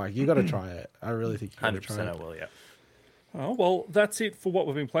very cool, Mike. You got to try it. I really think you got to try it. 100% I will, yeah. Oh, well, that's it for what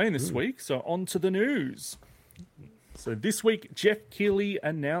we've been playing this week. So on to the news. So this week, Jeff Keighley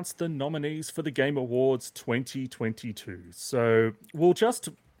announced the nominees for the Game Awards 2022. So we'll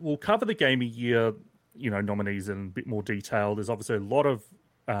cover the Game of Year, nominees in a bit more detail. There's obviously a lot of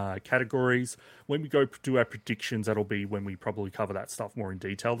categories. When we go do our predictions, that'll be when we probably cover that stuff more in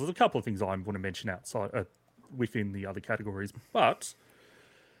detail. There's a couple of things I want to mention outside within the other categories, but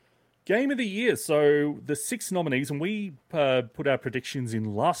Game of the year. So the 6 nominees, and we put our predictions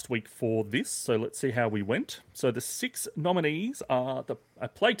in last week for this. So let's see how we went. So the 6 nominees are A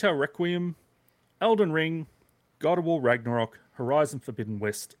Plague Tale Requiem, Elden Ring, God of War Ragnarok, Horizon Forbidden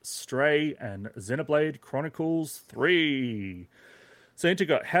West, Stray, and Xenoblade Chronicles 3. So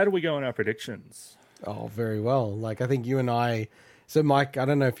Intigot, how do we go on our predictions? Oh, very well. Like, I think you and I... So, Mike, I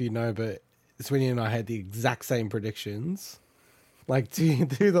don't know if you know, but Sweeney and I had the exact same predictions. Like, to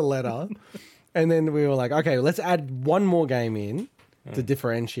the letter. And then we were like, okay, let's add one more game in to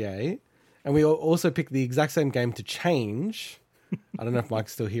differentiate. And we also picked the exact same game to change. I don't know if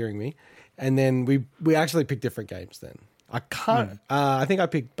Mike's still hearing me. And then we actually picked different games then. I can't... I think I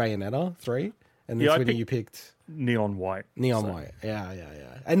picked Bayonetta 3. And then Sweeney, you picked... Neon White. White. Yeah.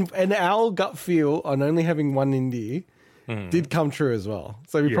 And our gut feel on only having one indie did come true as well.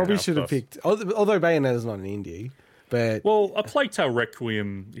 So we probably should have picked... Although Bayonetta is not an indie, but... Well, A Plague Tale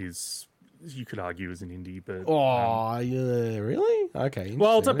Requiem is... You could argue is an indie, but... Oh, yeah, really? Okay.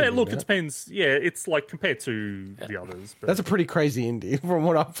 Well, it depends. Yeah, it's like compared to the others. But... That's a pretty crazy indie from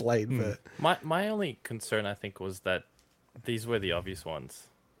what I've played. But My only concern, I think, was that these were the obvious ones.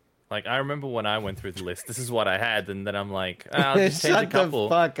 Like, I remember when I went through the list, this is what I had, and then I'm like, I'll just change a couple.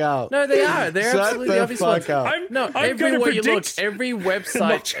 Shut the fuck up. No, they are. They're absolutely the obvious ones. I'm everywhere you look, every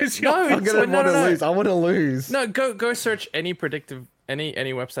website. I'm going to lose. I want to lose. No, go search any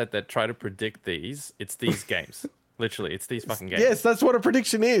website that try to predict these. It's these games. Literally, it's these fucking games. Yes, that's what a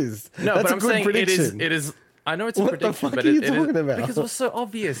prediction is. No, that's but a I'm good saying prediction. it is. I know it's a what prediction, the fuck but are you it talking is about? because it was so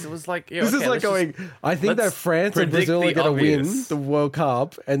obvious. It was like, this is like going. I think that France and predict Brazil are the going to win obvious. the World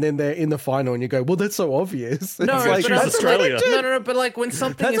Cup, and then they're in the final, and you go, "Well, that's so obvious." No, It's but like, choose that's Australia. No. But like when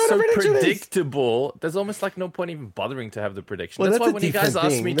something That's is what so a prediction is. predictable, there's almost like no point even bothering to have the prediction. Well, that's that's why a when you guys different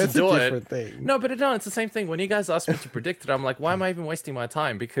asked thing. me That's to a do different it, thing. no, but no, it's the same thing. When you guys asked me to predict it, I'm like, why am I even wasting my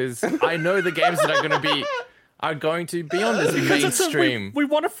time? Because I know the games that are going to be on this mainstream. We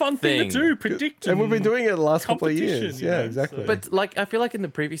want a fun thing to do, predict. and we've been doing it the last couple of years. competition, Yeah, you know, exactly. But like, I feel like in the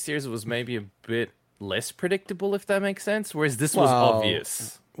previous years, it was maybe a bit less predictable, if that makes sense. Whereas this was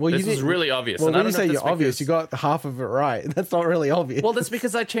obvious. Well, This was really obvious. Well, and I when you don't know say if you're that's obvious, you got half of it right. That's not really obvious. Well, that's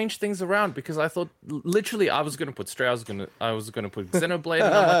because I changed things around because I thought literally I was gonna put Stray, I was gonna put Xenoblade,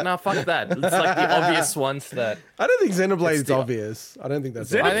 and I'm like, nah, fuck that. It's like the obvious ones that I don't think Xenoblade is obvious. I don't think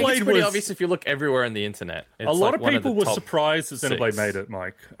that's. Xenoblade I think it's pretty was- obvious if you look everywhere on the internet. It's A lot like of one people the were top surprised that Xenoblade 6. made it,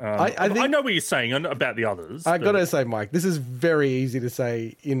 Mike. I think- I know what you're saying about the others. I but- gotta say, Mike, this is very easy to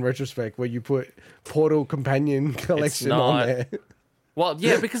say in retrospect, where you put Portal Companion Collection on not. there. Well,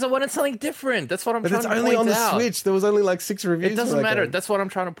 yeah, because I wanted something different. That's what I'm But trying it's to only point on the out. Switch. There was only like 6 reviews. It for doesn't that matter. game. That's what I'm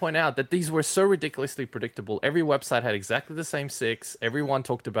trying to point out. That these were so ridiculously predictable. Every website had exactly the same 6. Everyone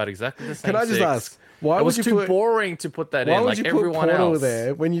talked about exactly the same. Can I just 6. ask, why it was would you too put? boring to put that Why in? would Like you put everyone Portal else.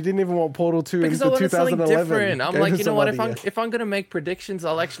 there when you didn't even want Portal 2 Because I into wanted something 2011? different. I'm Go like, to you know some what? other If I'm gonna make predictions,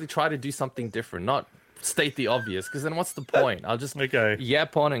 I'll actually try to do something different, not state the obvious. Because then what's the point? I'll just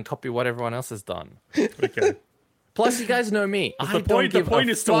yap on and copy what everyone else has done. Okay. Plus, you guys know me. I don't give the point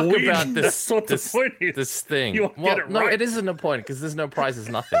a is to fuck win. about this. That's what the point is. This thing. You'll Well, get it no, right. it isn't a point because there's no prizes,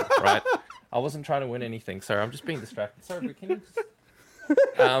 nothing, right? I wasn't trying to win anything. Sorry, I'm just being distracted. Sorry, but can you just...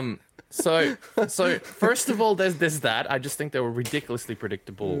 So first of all, there's that. I just think they were ridiculously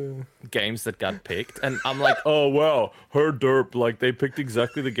predictable games that got picked, and I'm like, oh wow, her derp, like they picked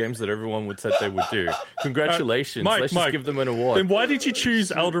exactly the games that everyone would said they would do. Congratulations, let's just give them an award. Then why did you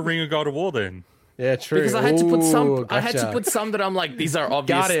choose Elden Ring or God of War then? Yeah, true. Because I had to put some. Ooh, I had to gotcha. put some that I'm like, these are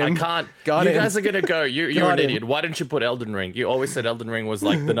obvious. Got him. I can't. Got you him. guys are gonna go. You're Got an him. idiot. Why didn't you put Elden Ring? You always said Elden Ring was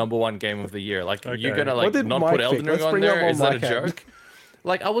like the #1 game of the year. Like you're gonna What like did not Mike put Elden pick? Ring Let's on bring up there? what Is that a Mike had. joke?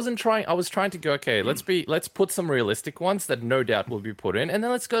 Like I wasn't trying. I was trying to go. Okay, let's put some realistic ones that no doubt will be put in, and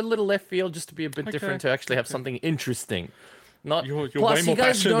then let's go a little left field just to be a bit different to actually have something interesting. Not You're plus, way more you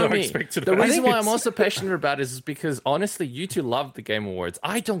guys passionate know than I me. expected The about reason why this. I'm also passionate about it is because honestly, you two love the Game Awards.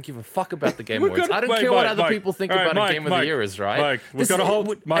 I don't give a fuck about the Game We've Awards. got- I don't wait, care what Mike, other Mike. people think All right, about Mike, a Game of Mike, the Year is, right? Mike, we've got a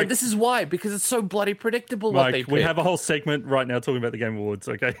whole- Mike. and this is why, because it's so bloody predictable what they Mike, we pick. have a whole segment right now talking about the Game Awards,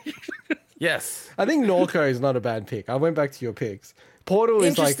 okay? Yes. I think Norco is not a bad pick. I went back to your picks. Portal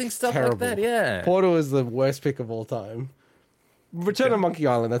is like Interesting stuff terrible. like that, yeah. Portal is the worst pick of all time. Return of Monkey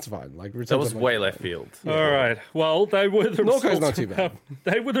Island, that's fine. Like Return That was to way Monkey left field. All right. Well, they were the Norco's results not too of bad.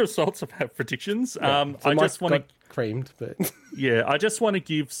 they were the results of our predictions. So I Mike just want to got creamed, but I just want to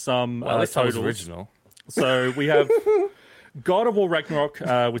give some Well, at least that was totals. original. So we have God of War Ragnarok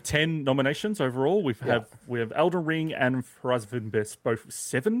with 10 nominations overall. We have Elden Ring and Horizon Forbidden West both with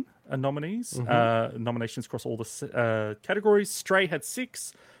 7 nominees. Nominations across all the categories. Stray had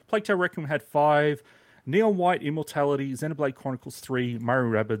 6. Plague Tale Requiem had 5. Neon White, Immortality, Xenoblade Chronicles 3, Mario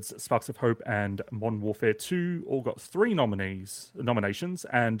Rabbids, Sparks of Hope, and Modern Warfare 2 all got 3 nominations,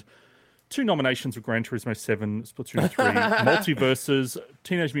 and 2 nominations were Gran Turismo 7, Splatoon 3, Multiverses,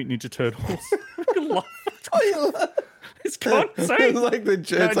 Teenage Mutant Ninja Turtles. It's can't say. It's like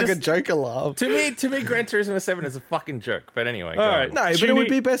it's like a Joker laugh. To me, Gran Turismo 7 is a fucking joke. But anyway, all right. No, but it would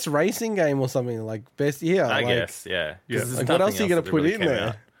be best racing game or something like best. Yeah, I guess. Yeah. Like, what else are you going to put in there?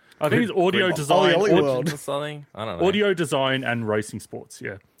 Out. I think it's audio design, or something. I don't know. Audio design and racing sports.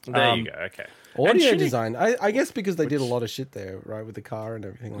 Yeah. There you go. Okay. Audio design. I guess because they did a lot of shit there, right, with the car and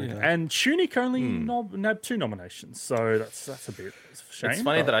everything like that. And Tunic only nabbed 2 nominations, so that's a bit of a shame. It's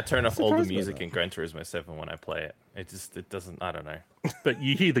funny that I turn off all the music in Gran Turismo 7 when I play it. It doesn't. I don't know. But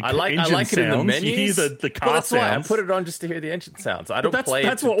you hear the I like engine it in the sounds. menus. You hear the car well, that's sounds. why I put it on just to hear the engine sounds. I don't play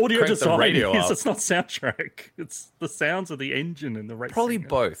That's it. what audio design design radio is. up. It's not soundtrack. It's the sounds of the engine and the racing. Probably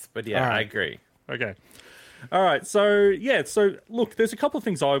both, but yeah, I agree. Okay. All right. So look, there's a couple of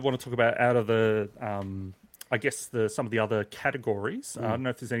things I want to talk about out of the, I guess some of the other categories. I don't know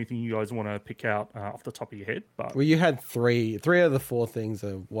if there's anything you guys want to pick out off the top of your head, but Well, you had three of the 4 things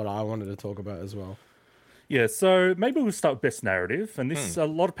are what I wanted to talk about as well. yeah. So maybe we'll start with best narrative, and this a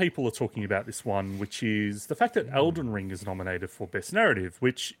lot of people are talking about this one, which is the fact that Elden Ring is nominated for best narrative,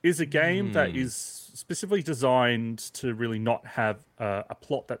 which is a game that is specifically designed to really not have a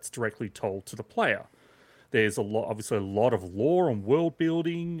plot that's directly told to the player. There's obviously a lot of lore and world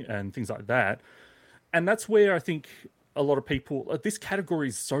building and things like that. And that's where I think a lot of people, this category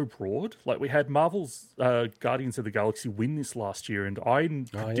is so broad. Like we had Marvel's Guardians of the Galaxy win this last year, and I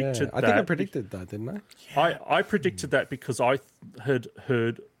predicted that. I think I predicted that, didn't I? I predicted that because I had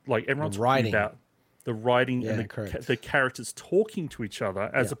heard like everyone's talking about the writing and the characters talking to each other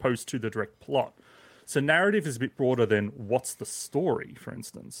as opposed to the direct plot. So narrative is a bit broader than what's the story, for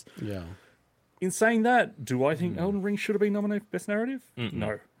instance. Yeah. In saying that, do I think Elden Ring should have been nominated for best narrative?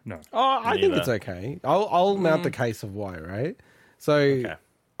 No. Oh, I think it's okay. I'll mount the case of why, right? So,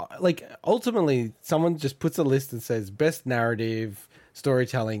 like, ultimately, someone just puts a list and says best narrative,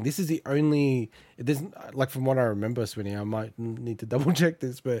 storytelling. This is the only. There's like from what I remember, Swinny. I might need to double check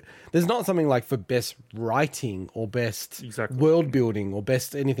this, but there's not something like for best writing or best world building or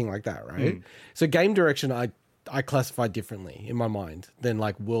best anything like that, right? So, game direction, I classify differently in my mind than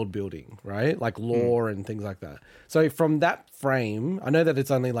like world building, right? Like lore and things like that. So from that frame, I know that it's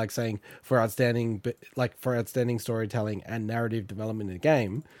only like saying for outstanding storytelling and narrative development in a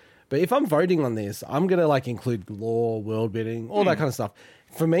game. But if I'm voting on this, I'm going to like include lore, world building, all that kind of stuff.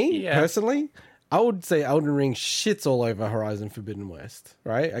 For me, personally, I would say Elden Ring shits all over Horizon Forbidden West,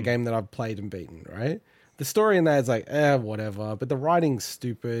 right? A game that I've played and beaten, right? The story in that is like, whatever. But the writing's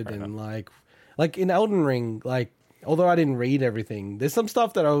stupid and like in Elden Ring, like, although I didn't read everything, there's some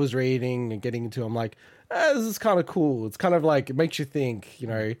stuff that I was reading and getting into. I'm like, this is kind of cool. It's kind of like, it makes you think, you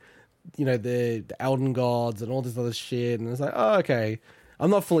know, the Elden gods and all this other shit. And it's like, oh, okay.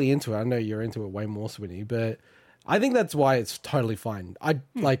 I'm not fully into it. I know you're into it way more, Swinny, but I think that's why it's totally fine. I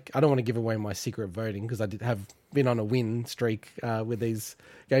don't want to give away my secret voting because I have been on a win streak with these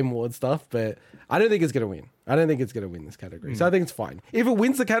Game Award stuff, but I don't think it's going to win. I don't think it's going to win this category. So I think it's fine. If it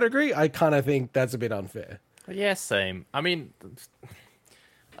wins the category, I kind of think that's a bit unfair. Yeah, same. I mean,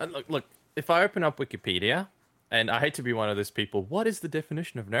 look, if I open up Wikipedia, and I hate to be one of those people, what is the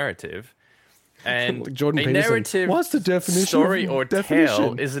definition of narrative? And Jordan a Peterson, narrative what's the definition story or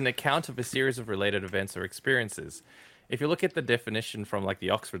tale is an account of a series of related events or experiences. If you look at the definition from like the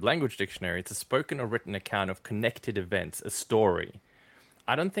Oxford Language Dictionary, it's a spoken or written account of connected events, a story.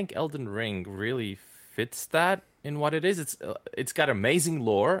 I don't think Elden Ring really fits that in what it is. It's got amazing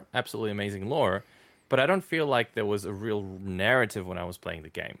lore, absolutely amazing lore, but I don't feel like there was a real narrative when I was playing the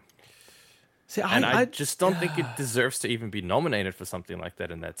game. See, I just don't think it deserves to even be nominated for something like that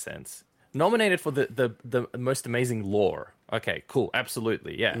in that sense. Nominated for the most amazing lore. Okay, cool,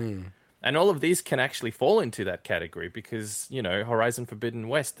 absolutely, yeah. And all of these can actually fall into that category because, you know, Horizon Forbidden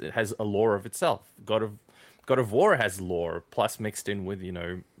West has a lore of itself. God of War has lore, plus mixed in with, you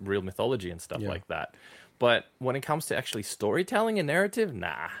know, real mythology and stuff like that. But when it comes to actually storytelling and narrative,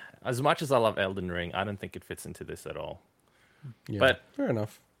 nah. As much as I love Elden Ring, I don't think it fits into this at all. Yeah, but fair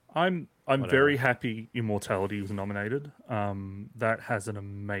enough. I'm very happy Immortality was nominated. That has an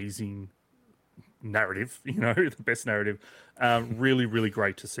amazing narrative, you know, the best narrative. Really, really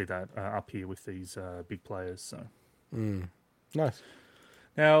great to see that up here with these big players. So Nice.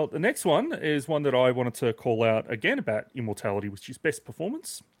 Now, the next one is one that I wanted to call out again about Immortality, which is best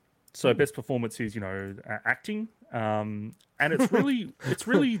performance. So best performance is, you know, acting. And it's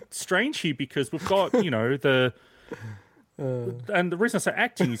really strange here because we've got, you know, the and the reason I say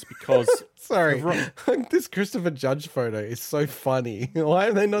acting is because Sorry, this Christopher Judge photo is so funny. Why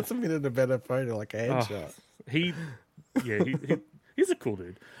have they not submitted a better photo, like a headshot? He's a cool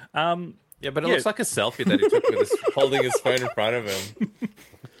dude. Yeah, but it looks like a selfie that he took with his, holding his phone in front of him.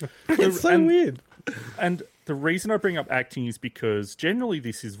 It's so weird. And the reason I bring up acting is because generally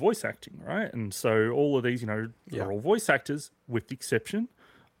this is voice acting, right? And so all of these, are all voice actors, with the exception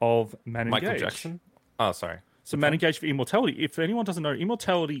of Man Michael Engage. Jackson? Oh, sorry. So Man Engage for Immortality. If anyone doesn't know,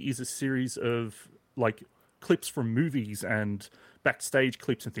 Immortality is a series of like clips from movies and backstage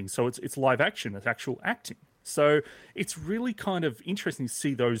clips and things. So it's live action, it's actual acting. So it's really kind of interesting to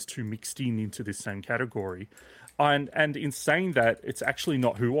see those two mixed into this same category. And in saying that, it's actually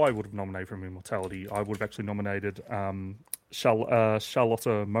not who I would have nominated from Immortality. I would have actually nominated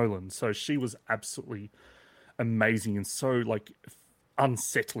Charlotte Molan. So she was absolutely amazing and so like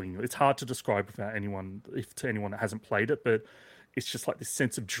unsettling. It's hard to describe without anyone that hasn't played it, but it's just like this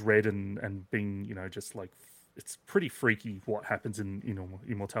sense of dread and being, just like it's pretty freaky what happens in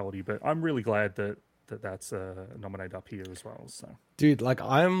Immortality. But I'm really glad that's nominated up here as well. So, dude, like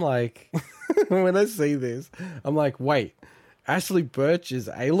I'm like, when I see this, I'm like, wait, Ashley Birch is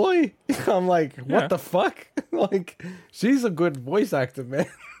Aloy? I'm like, what the fuck? Like, she's a good voice actor, man.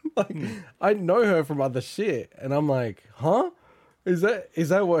 Like, I know her from other shit, and I'm like, huh? Is that who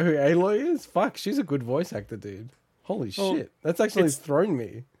Aloy is? Fuck, she's a good voice actor, dude. Holy shit, that's actually thrown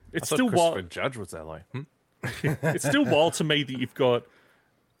me. It's still wild. Christopher Judge was Aloy. It's still wild to me that you've got,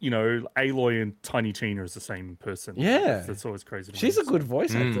 Aloy and Tiny Tina is the same person. Yeah. That's always crazy. She's a good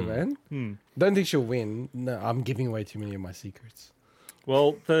voice actor, man. Don't think she'll win. No, I'm giving away too many of my secrets.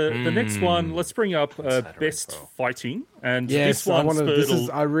 Well, the next one, let's bring up Best Fighting. And this one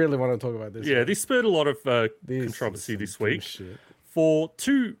I really want to talk about this. Yeah, one. this spurred a lot of controversy this week. Shit.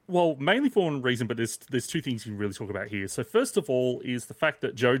 Mainly for one reason, but there's two things you can really talk about here. So first of all is the fact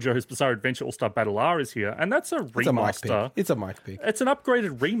that JoJo's Bizarre Adventure All-Star Battle R is here, and that's a remaster. It's a mic pick. It's an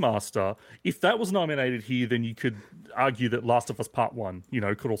upgraded remaster. If that was nominated here, then you could argue that Last of Us Part 1,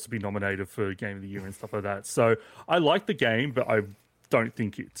 could also be nominated for Game of the Year and stuff like that. So I like the game, but I don't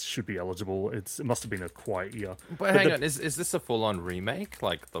think it should be eligible. It must have been a quiet year. But hang on, is this a full-on remake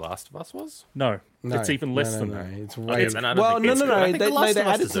like The Last of Us was? No, it's even less than that. It's way. No. They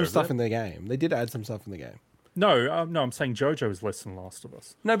added some stuff in the game. They did add some stuff in the game. No, I'm saying JoJo is less than Last of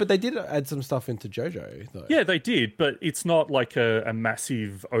Us. No, but they did add some stuff into JoJo, though. Yeah, they did, but it's not like a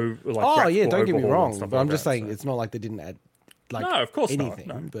massive. Don't get me wrong. But I'm just saying, it's not like they didn't add. Like no, of course anything,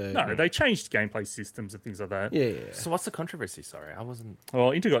 not. No, they changed gameplay systems and things like that. Yeah. So what's the controversy? Sorry, I wasn't. Well,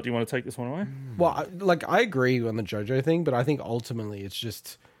 Intergot, do you want to take this one away? Well, I agree on the JoJo thing, but I think ultimately it's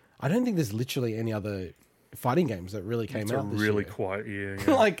just I don't think there's literally any other fighting games that really came out. This really year. quiet year.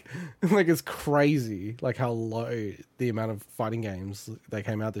 Yeah. like it's crazy, like how low the amount of fighting games that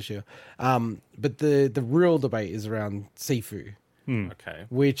came out this year. But the real debate is around Sifu, okay,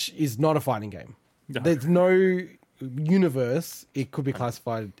 which is not a fighting game. No. There's no universe it could be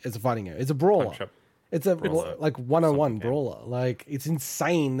classified as a fighting game. It's a brawler. It's a like 101 brawler. Like it's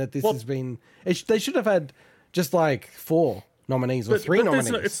insane that this has been. They should have had just like 4 nominees or 3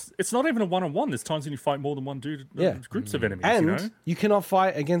 nominees. It's not even a 1-on-1. There's times when you fight more than one dude. Groups of enemies, and you cannot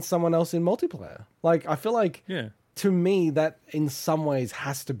fight against someone else in multiplayer. Like I feel like to me that in some ways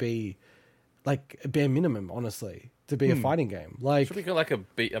has to be like a bare minimum, honestly, to be a fighting game. Like should we go like a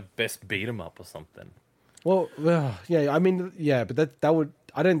best beat 'em up or something? Well, yeah, I mean, yeah, but that would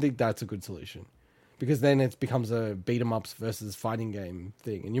I don't think that's a good solution because then it becomes a beat 'em ups versus fighting game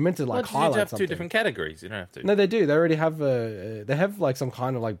thing, and you're meant to like highlight you have something. 2 different categories. You don't have to. No, they do. They already have they have like some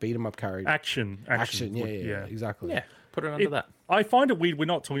kind of like beat 'em up carry. Action. Yeah, exactly. Yeah, put it under that. I find it weird. We're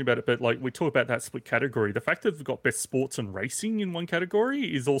not talking about it, but like we talk about that split category. The fact that we've got best sports and racing in one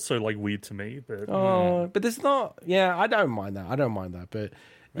category is also like weird to me. But but there's not. Yeah, I don't mind that. But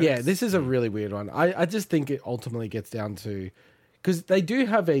yeah, this is a really weird one. I just think it ultimately gets down to because they do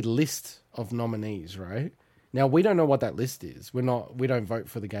have a list of nominees, right? Now we don't know what that list is. We don't vote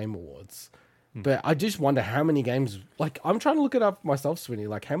for the Game Awards, but I just wonder how many games. Like I'm trying to look it up myself, Swinny.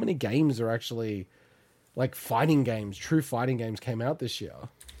 Like how many games are actually like fighting games, true fighting games came out this year?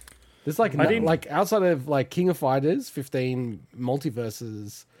 There's like outside of like King of Fighters, 15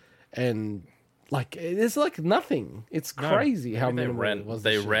 multiverses, and like it's like nothing. It's crazy how many it was.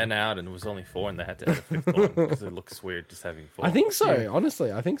 They ran out and it was only 4, and they had to add a 5th one because it looks weird just having 4. I think so.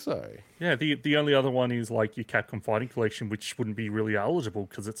 Honestly, I think so. Yeah, the only other one is like your Capcom Fighting Collection, which wouldn't be really eligible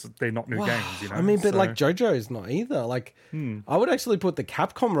because they're not new games. You know, I mean, but like JoJo's not either. Like, I would actually put the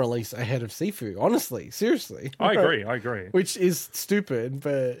Capcom release ahead of Sifu. Honestly, seriously, I agree. Which is stupid,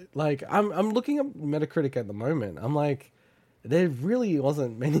 but like I'm looking at Metacritic at the moment. I'm like, there really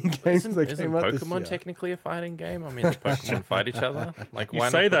wasn't many games that Isn't came out this Pokemon year. technically a fighting game? I mean, the Pokemon fight each other. Like, You why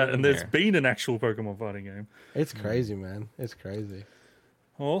not say put that, it and in there's there? been an actual Pokemon fighting game. It's crazy, man. It's crazy.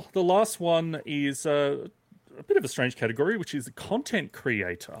 Well, the last one is a bit of a strange category, which is content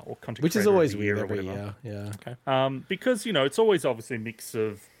creator or content Which is creator of always the year weird or every whatever. year. Yeah. Because, you know, it's always obviously a mix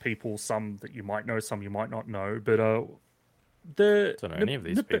of people, some that you might know, some you might not know. But the Don't know any of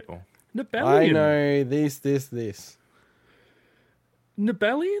these people. Nibelian, I know this.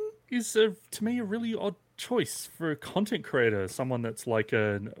 Nibelian is, to me, a really odd choice for a content creator, someone that's like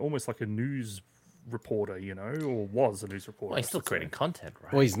almost like a news reporter, you know, or was a news reporter. Well, he's still creating content,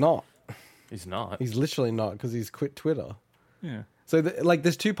 right? Well, he's not. He's not. He's literally not because he's quit Twitter. Yeah. So,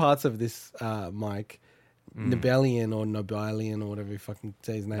 there's two parts of this, Mike. Nibelian or Nobelian or whatever you fucking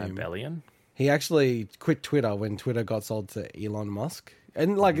say his name. Rebellion? He actually quit Twitter when Twitter got sold to Elon Musk.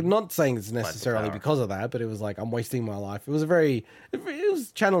 And, like, not saying it's necessarily power. because of that, but it was like, I'm wasting my life. It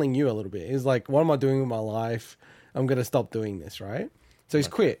was channeling you a little bit. It was like, what am I doing with my life? I'm going to stop doing this, right? So he's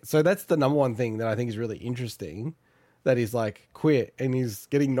quit. So that's the number one thing that I think is really interesting, that he's like quit and he's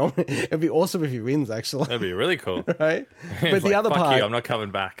getting nominated. It'd be awesome if he wins, actually. That'd be really cool. Right? He's But the like, other "Fuck part, you, I'm not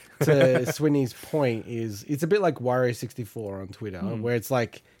coming back. to Swinny's point, is it's a bit like Wario64 on Twitter, where it's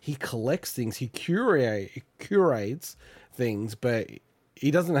like he collects things, he curates things, but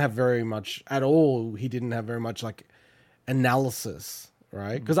he doesn't have very much at all. He didn't have very much like analysis,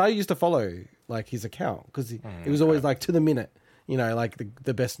 right? Because I used to follow like his account because it was always like to the minute, you know, like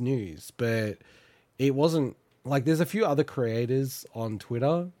the best news. But it wasn't like, there's a few other creators on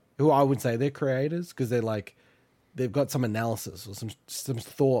Twitter who I would say they're creators because they're like, they've got some analysis or some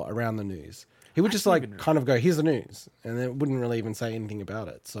thought around the news. He would just like kind of go, here's the news, and then wouldn't really even say anything about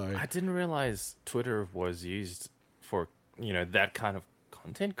it. So I didn't realize Twitter was used for, you know, that kind of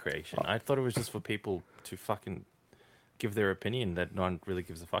content creation. I thought it was just for people to fucking give their opinion that no one really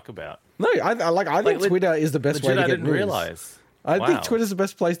gives a fuck about. no, I think Twitter is the best way Legit, to I get didn't news. realize. I Wow. think Twitter's the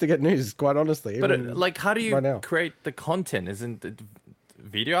best place to get news, quite honestly. But even like, how do you right now. create the content? Isn't it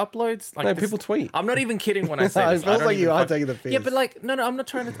video uploads? Like No, people tweet. I'm not even kidding when I say It this. feels I don't like you even are taking the piss. Yeah, but like, no, I'm not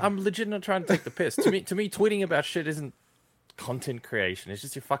trying to. I'm legit not trying to take the piss. To me, tweeting about shit isn't content creation. It's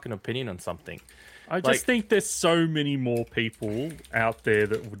just your fucking opinion on something. I just Like- think there's so many more people out there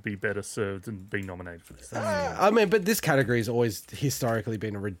that would be better served and be nominated for this. I mean, but this category has always historically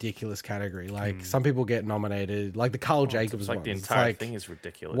been a ridiculous category. Like, some people get nominated, like the Carl Jacobs It's like one. the It's entire like, thing is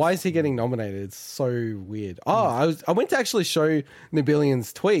ridiculous. why is he getting nominated? It's so weird. Oh, I went to actually show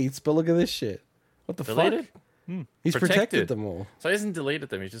Nibelian's tweets, but look at this shit. What the Deleted? fuck? He's protected Protected. them all. So he hasn't deleted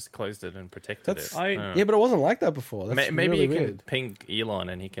them. He just closed it and protected That's it. yeah, but it wasn't like that before. That's Maybe really you can weird. ping Elon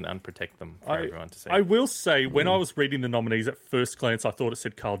and he can unprotect them for everyone to see. I will say, when I was reading the nominees at first glance, I thought it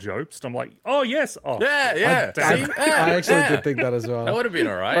said Carl Jobst. I'm like, oh, yes. Oh, yeah. damn. See? Yeah, I actually yeah. did think that as well. That would have been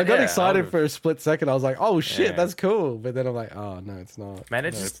alright. I got yeah, excited would've- for a split second. I was like, "Oh shit, Yeah. that's cool!" But then I'm like, "Oh no, it's not." Man,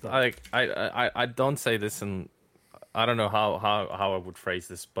 it's just like I don't say this, and I don't know how I would phrase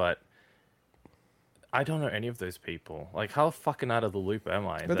this, but I don't know any of those people. Like, how fucking out of the loop am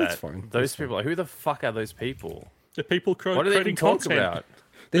I? But that's that fine. Those That's people, like, who the fuck are those people? The people What do they even creating talk content. about?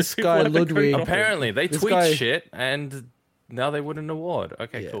 This people guy have been Ludwig. going Apparently, they This tweet guy- shit, and now they win an award.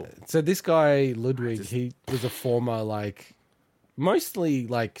 Okay, Yeah. cool. So this guy Ludwig, he was a former like, mostly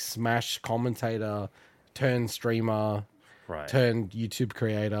like Smash commentator, turned streamer, Right. turned YouTube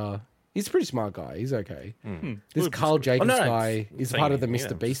creator. He's a pretty smart guy. He's okay. This Ludwig's Carl Jacobs no, guy I'm is saying part of the he Mr.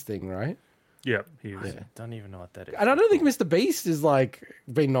 is. Beast thing, right? Yeah, he is. I don't even know what that is. And I don't think Mr. Beast is like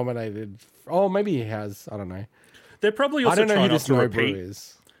been nominated. Oh, maybe he has. I don't know. They're probably I also don't know trying who not this to Nobrew repeat.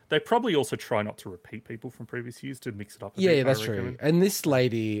 is. They probably also try not to repeat people from previous years to mix it up. A Yeah, bit, that's I true. reckon. And this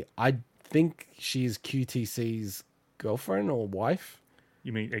lady, I think she's QTC's girlfriend or wife.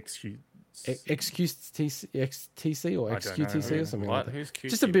 You mean XQ? XTC or I don't XQTC know. or something What? like that. Who's QT?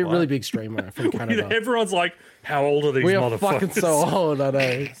 Just a bit What? really big streamer from Canada. Everyone's like, how old are these We are motherfuckers? fucking so old, I know.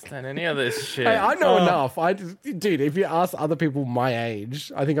 Understand any of this shit? Hey, I know enough. Dude, if you ask other people my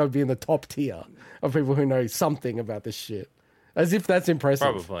age, I think I'd be in the top tier of people who know something about this shit. As if that's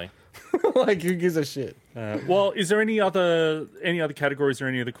impressive. Probably. Like, who gives a shit? Well, is there any other categories or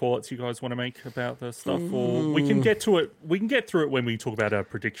any other call-outs you guys want to make about the stuff, or we can get to it? We can get through it when we talk about our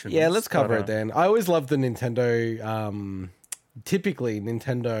predictions. Yeah, let's cover but, it then. I always love the Nintendo, typically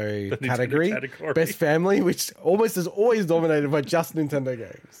Nintendo Nintendo category. Best Family, which almost is always dominated by just Nintendo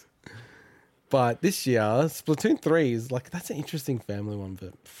games. But this year, Splatoon 3 is like, that's an interesting family one,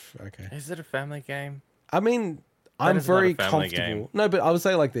 but okay. Is it a family game? I mean, I'm is not a very family comfortable. game. No, but I would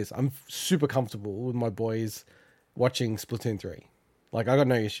say like this. I'm super comfortable with my boys watching Splatoon 3. Like, I got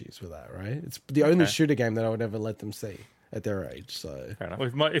no issues with that, right? It's the only shooter game that I would ever let them see. at their age. So Fair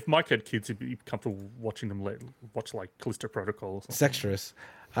enough. Well, if Mike had kids, he'd be comfortable watching them watch like Callisto Protocol or something. sextress.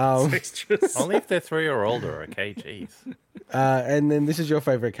 Sextress. Only if they're 3 or older, okay? Jeez. And then this is your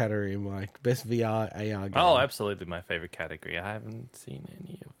favorite category, Mike. Best VR AR game. Oh, absolutely my favorite category. I haven't seen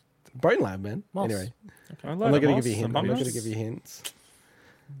any of Bone Lab, man. Moss. Anyway, I I'm like not going to Moss, give you hints. I'm Among not going Us. to give you hints.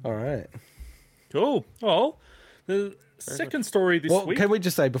 All right. Cool. Well, the second story this Well, week. can we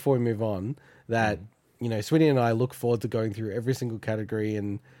just say before we move on that Swinny and I look forward to going through every single category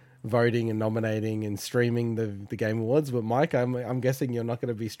and voting and nominating and streaming the Game Awards. But Mike, I'm guessing you're not going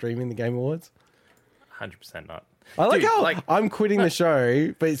to be streaming the Game Awards. 100% not. I like Dude, how I'm quitting the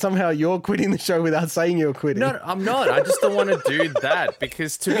show, but somehow you're quitting the show without saying you're quitting. No, I'm not. I just don't want to do that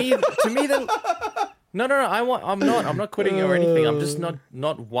because to me, no. I'm not quitting or anything. I'm just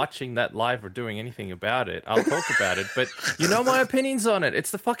not watching that live or doing anything about it. I'll talk about it, but you know my opinions on it.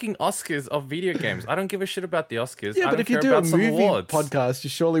 It's the fucking Oscars of video games. I don't give a shit about the Oscars. Yeah, I but don't if you care do a about some movie awards. podcast, you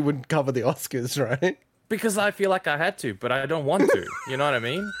surely wouldn't cover the Oscars, right? Because I feel like I had to, but I don't want to. You know what I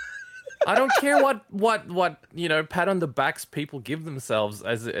mean? I don't care what pat on the backs people give themselves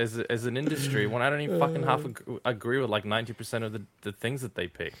as an industry when I don't even fucking half agree with like 90% of the things that they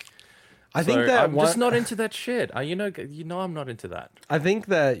pick. I think that I'm just not into that shit. You know I'm not into that. I think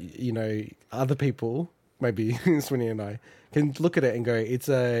that other people, maybe Swinny and I, can look at it and go, it's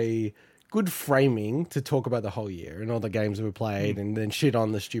a good framing to talk about the whole year and all the games that we played, and then shit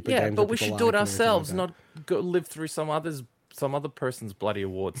on the stupid Yeah, games. but that we people should do like it and everything ourselves, like that. not go live through some other person's bloody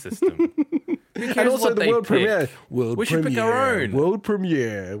award system. Who cares And also what the they world pick? premiere. We should pick our own. World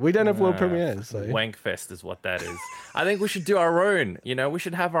premiere. We don't have world premieres. So. Wankfest is what that is. I think we should do our own. We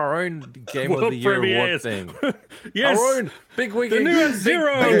should have our own Game of World the Year award premieres. thing. Yes. Our own big week. The new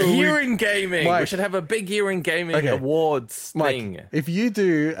Zero. Big year in gaming. Mike. We should have a big year in gaming Okay. awards Mike, thing. if you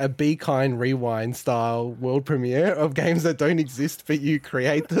do a Be Kind Rewind style world premiere of games that don't exist but you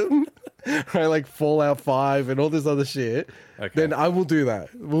create them, right, like Fallout 5 and all this other shit, Okay. then I will do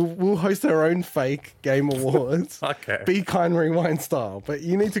that. We'll host our own fake game awards. Okay. Be Kind Rewind style. But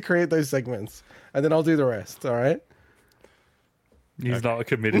you need to create those segments and then I'll do the rest, all right? He's not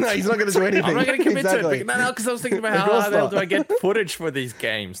committed. No, he's not going to do anything. I'm not going to commit Exactly. to it. No, because I was thinking about Of how course the hell not. do I get footage for these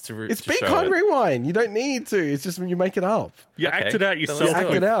games to It's to Be show Kind it? Rewind. You don't need to. It's just when you make it up. You Okay. act it out Then yourself. let's do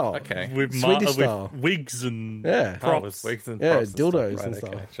Act it out. Okay. With, Swedish style. with wigs and Yeah. props. Wigs and Yeah, props and dildos stuff. and Right,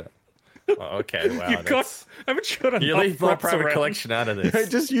 stuff. okay, sure. Oh, okay, wow. You've got, that's- haven't you got You enough leave my props private around? collection out of this.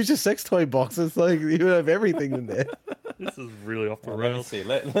 Just use your sex toy box. It's like you have everything in there. This is really off the Let me rails. see.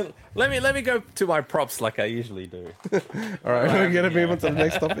 Let me go to my props like I usually do. All right, we're going to move on to the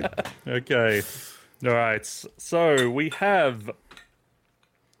next topic. Okay. All right. So we have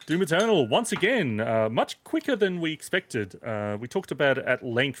Doom Eternal once again, much quicker than we expected. We talked about it at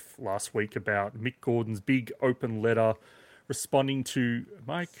length last week about Mick Gordon's big open letter responding to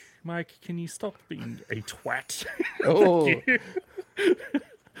Mike, can you stop being a twat? Oh,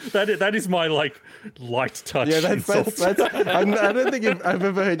 That is my light touch. yeah, that's insult. I don't think I've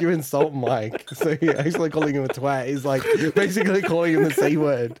ever heard you insult Mike. So yeah, actually calling him a twat is like basically calling him the C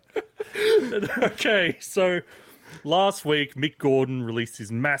word. Okay, so last week Mick Gordon released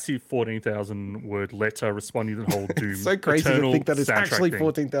his massive 14,000 word letter responding to the whole Doom So crazy Eternal to think that it's soundtrack actually thing.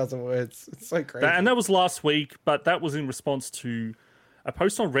 14,000 words. It's so crazy. And that was last week, but that was in response to a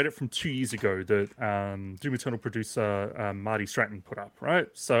post on Reddit from 2 years ago that Doom Eternal producer Marty Stratton put up, right?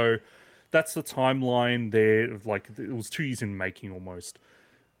 So that's the timeline there of like, it was 2 years in making almost.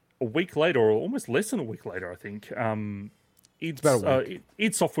 A week later, or almost less than a week later, I think, about a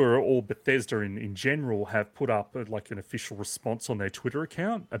id Software or Bethesda in general have put up like an official response on their Twitter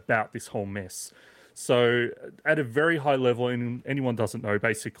account about this whole mess. So at a very high level, and anyone doesn't know,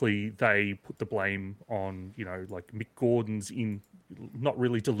 basically they put the blame on, like Mick Gordon's not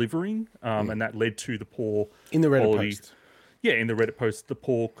really delivering, and that led to the poor in the Reddit quality. post. Yeah, in the Reddit post, the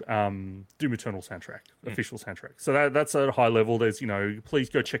poor Doom Eternal soundtrack, official soundtrack. So that's at a high level. There's, please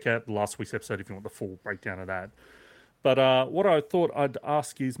go check out last week's episode if you want the full breakdown of that. But what I thought I'd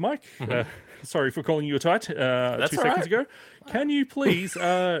ask is, Mike, sorry for calling you a twat 2 all seconds right. ago. Can you please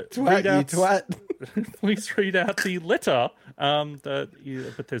Twat, read you out, twat. please read out the letter that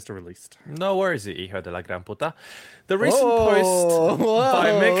Bethesda released? No worries, hijo de la gran puta. The recent post by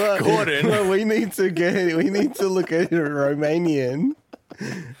Mick Gordon. Well, we need to look at Romanian.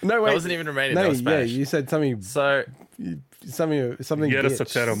 No, wait. That wasn't even Romanian, No, that was Spanish. yeah, you said something. So, Something. Yet a bitch.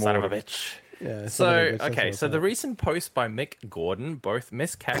 Sotero son of a moment. bitch. Yeah. So, something bitch, that's okay, what so I the thought. recent post by Mick Gordon both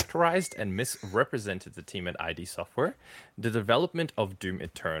mischaracterized and misrepresented the team at ID Software, the development of Doom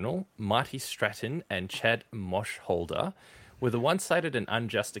Eternal, Marty Stratton, and Chad Moshholder, with a one-sided and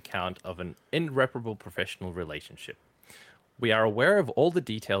unjust account of an irreparable professional relationship. We are aware of all the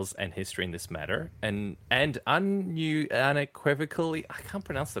details and history in this matter, and unequivocally, I can't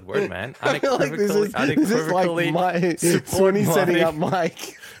pronounce that word, man. This is like Swanee setting up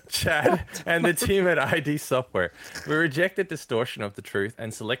Mike. Chad and the team at ID Software. We rejected distortion of the truth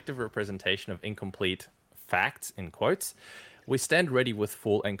and selective representation of incomplete facts, in quotes. We stand ready with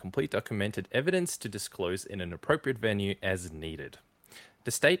full and complete documented evidence to disclose in an appropriate venue as needed. The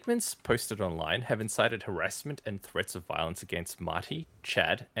statements posted online have incited harassment and threats of violence against Marty,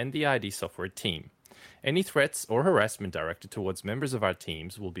 Chad, and the ID Software team. Any threats or harassment directed towards members of our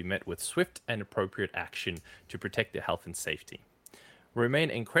teams will be met with swift and appropriate action to protect their health and safety. We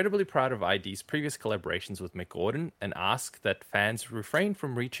remain incredibly proud of ID's previous collaborations with Mick Gordon and ask that fans refrain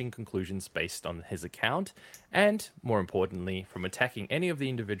from reaching conclusions based on his account and, more importantly, from attacking any of the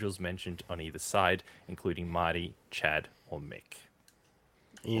individuals mentioned on either side, including Marty, Chad, or Mick.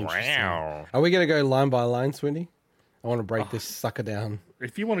 Wow. Are we going to go line by line, Swinny? I want to break this sucker down.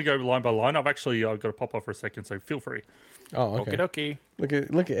 If you want to go line by line, I've got to pop off for a second, so feel free. Oh, okay. Okie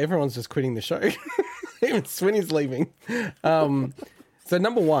dokie. Look at everyone's just quitting the show. Even Swinny's leaving. So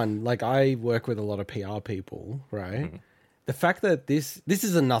number one, like I work with a lot of PR people, right? Mm-hmm. The fact that this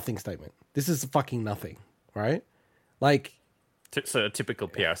is a nothing statement. This is fucking nothing, right? Like, so a typical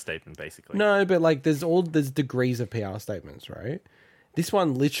PR statement, basically. No, but like there's degrees of PR statements, right? This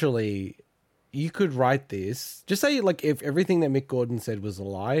one literally, you could write this. Just say like if everything that Mick Gordon said was a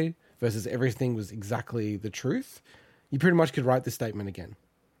lie versus everything was exactly the truth, you pretty much could write this statement again,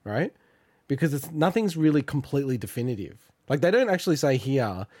 right? Because nothing's really completely definitive. Like they don't actually say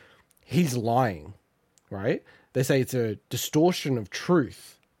here, he's lying, right? They say it's a distortion of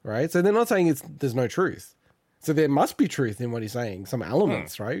truth, right? So they're not saying there's no truth. So there must be truth in what he's saying, some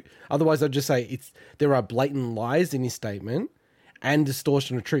elements, right? Otherwise, I'd just say there are blatant lies in his statement and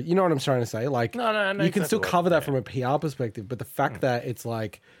distortion of truth. You know what I'm trying to say? Like, no, you can still cover that from a PR perspective, but the fact that it's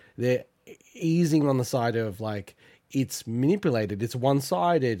like they're easing on the side of like it's manipulated, it's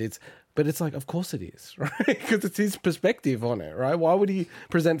one-sided, but it's like, of course it is, right? Because it's his perspective on it, right? Why would he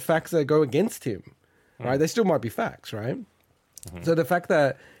present facts that go against him, right? They still might be facts, right? Mm-hmm. So the fact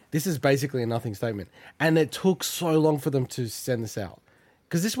that this is basically a nothing statement, and it took so long for them to send this out,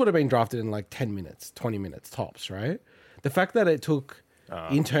 because this would have been drafted in like 10 minutes, 20 minutes tops, right? The fact that it took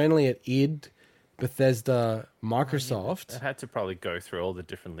internally at id, Bethesda, Microsoft. It had to probably go through all the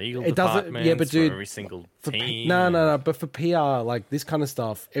different legal departments but dude, for every single team. No. But for PR, like this kind of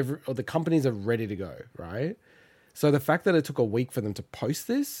stuff, the companies are ready to go, right? So the fact that it took a week for them to post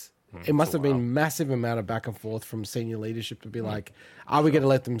this, it must have been massive amount of back and forth from senior leadership to be like, are we going to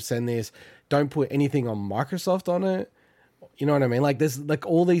let them send this? Don't put anything on Microsoft on it. You know what I mean? Like there's like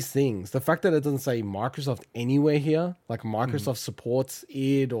all these things. The fact that it doesn't say Microsoft anywhere here, like Microsoft supports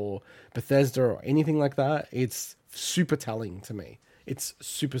id or Bethesda or anything like that, it's super telling to me. It's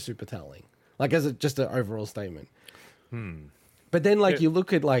super, super telling. Like as just an overall statement. But then like you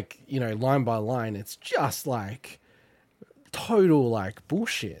look at like, you know, line by line, it's just like total like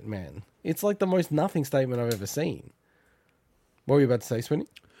bullshit, man. It's like the most nothing statement I've ever seen. What were you about to say, Swinny?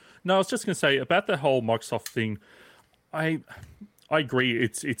 No, I was just going to say about the whole Microsoft thing. I agree.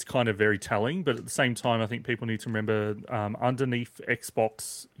 It's kind of very telling, but at the same time, I think people need to remember underneath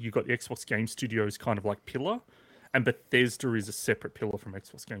Xbox, you've got the Xbox Game Studios kind of like pillar, and Bethesda is a separate pillar from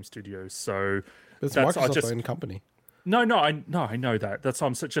Xbox Game Studios. So it's Microsoft's own company. No, I know that. That's what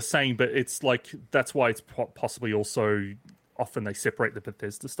I'm just saying. But it's like that's why it's possibly also often they separate the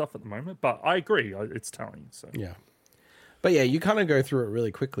Bethesda stuff at the moment. But I agree, it's telling. So yeah. But yeah, you kind of go through it really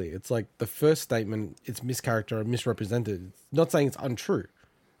quickly. It's like the first statement, it's mischaracterized, misrepresented. It's not saying it's untrue,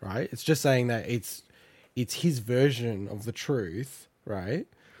 right? It's just saying that it's his version of the truth, right?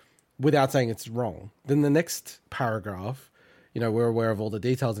 Without saying it's wrong. Then the next paragraph, you know, we're aware of all the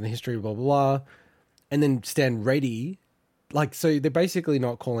details and history, blah, blah, blah. And then stand ready. Like, so they're basically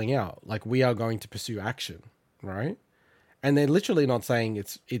not calling out, like, we are going to pursue action, right? And they're literally not saying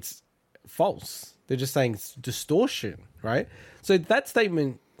it's false. They're just saying it's distortion, right? So that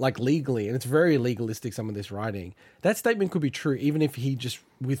statement, like legally, and it's very legalistic, some of this writing, that statement could be true even if he just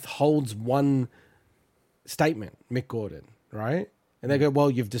withholds one statement, Mick Gordon, right? And they go,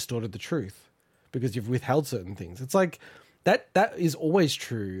 well, you've distorted the truth because you've withheld certain things. It's like that is always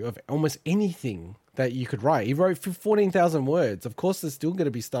true of almost anything that you could write. He wrote 14,000 words. Of course, there's still going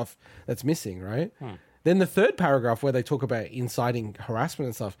to be stuff that's missing, right? Then the third paragraph where they talk about inciting harassment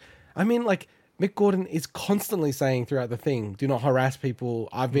and stuff. I mean, like, Mick Gordon is constantly saying throughout the thing, do not harass people.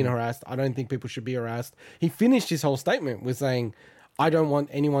 I've been harassed. I don't think people should be harassed. He finished his whole statement with saying, I don't want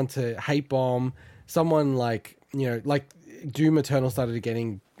anyone to hate bomb. Someone like, you know, like Doom Eternal started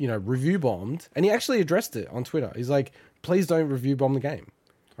getting, you know, review bombed. And he actually addressed it on Twitter. He's like, please don't review bomb the game.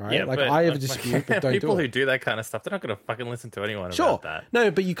 Right? Yeah, like but, I have a dispute, but don't people do it. who do that kind of stuff, they're not going to fucking listen to anyone Sure. about that.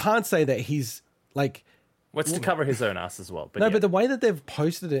 No, but you can't say that he's like. What's to cover his own ass as well. But No, yeah, but the way that they've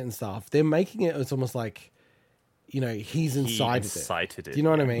posted it and stuff, they're making it. It's almost like, he's incited it. Do you know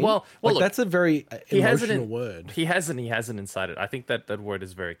what I mean? Well, like, look, that's a very emotional word. He hasn't incited. I think that word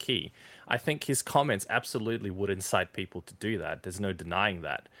is very key. I think his comments absolutely would incite people to do that. There's no denying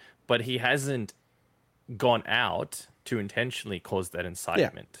that. But he hasn't gone out to intentionally cause that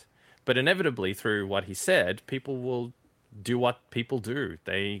incitement. But inevitably, through what he said, people will do what people do.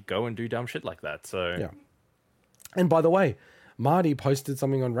 They go and do dumb shit like that. So Yeah. And by the way, Marty posted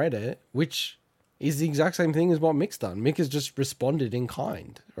something on Reddit, which is the exact same thing as what Mick's done. Mick has just responded in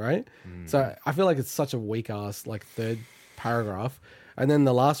kind, right? So I feel like it's such a weak ass like third paragraph. And then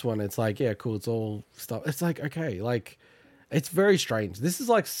the last one, it's like, yeah, cool, it's all stuff. It's like, okay, like it's very strange. This is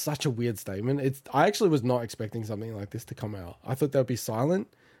like such a weird statement. I actually was not expecting something like this to come out. I thought they'd be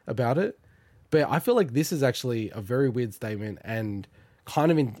silent about it. But I feel like this is actually a very weird statement and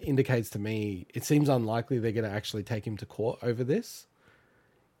kind of indicates to me it seems unlikely they're going to actually take him to court over this.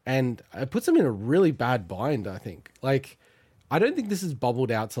 And it puts him in a really bad bind, I think. Like, I don't think this is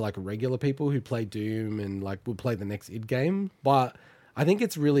bubbled out to like regular people who play Doom and like will play the next id game, but I think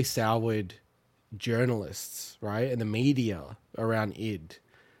it's really soured journalists, right? And the media around id.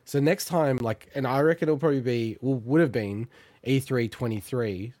 So next time, like, and I reckon it'll probably be, would have been E3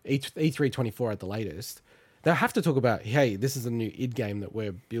 23, E3 24 at the latest. They'll have to talk about, hey, this is a new id game that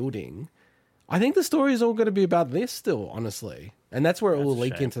we're building. I think the story is all going to be about this still, honestly. And that's where it will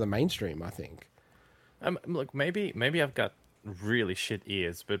leak into the mainstream, I think. Look, maybe I've got really shit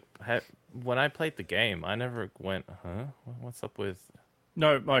ears, but when I played the game, I never went, huh? What's up with...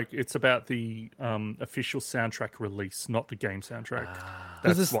 No, Mike, it's about the official soundtrack release, not the game soundtrack.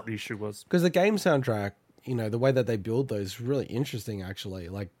 That's what the issue was. Because the game soundtrack, the way that they build those is really interesting, actually.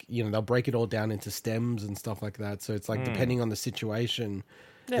 Like, they'll break it all down into stems and stuff like that. So it's like, depending on the situation,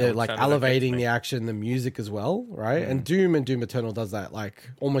 they're like elevating the action, the music as well, right? And Doom Eternal does that like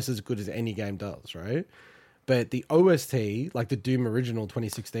almost as good as any game does, right? But the OST, like the Doom original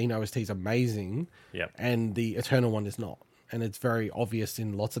 2016 OST is amazing. And the Eternal one is not. And it's very obvious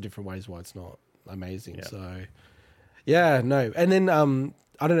in lots of different ways why it's not amazing. Yep. So, yeah, no. And then,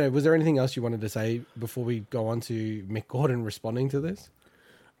 I don't know, was there anything else you wanted to say before we go on to Mick Gordon responding to this?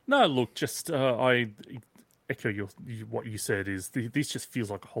 No, look, just I echo what you said is this just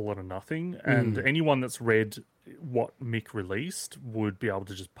feels like a whole lot of nothing. And anyone that's read what Mick released would be able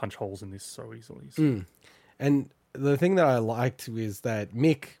to just punch holes in this so easily. So. And the thing that I liked is that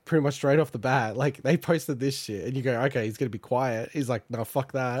Mick, pretty much straight off the bat, like they posted this shit and you go, okay, he's going to be quiet. He's like, no,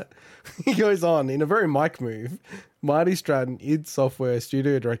 fuck that. He goes on in a very Mike move. Marty Stratton, id Software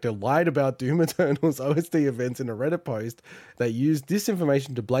studio director, lied about Doom Eternal's OST events in a Reddit post that used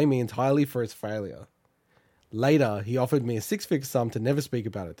disinformation to blame me entirely for its failure. Later, he offered me a six-figure sum to never speak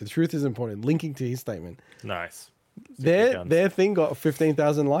about it. The truth is important, linking to his statement. Nice. Their thing got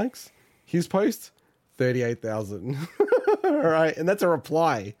 15,000 likes. His post, 38,000. All right. And that's a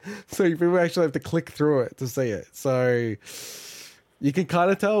reply. So people actually have to click through it to see it. So you can kind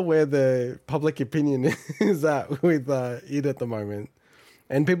of tell where the public opinion is at with it at the moment.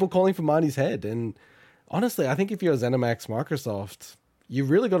 And people calling for Marty's head. And honestly, I think if you're ZeniMax Microsoft, you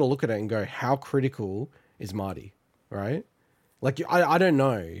really got to look at it and go, how critical is Marty? Right? Like, I don't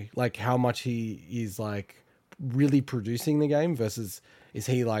know, like, how much he is, like, really producing the game versus is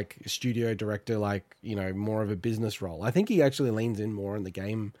he, like, studio director, like, more of a business role? I think he actually leans in more on the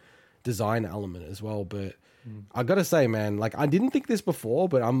game design element as well. But I got to say, man, like, I didn't think this before,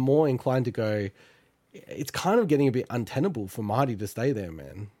 but I'm more inclined to go, it's kind of getting a bit untenable for Marty to stay there,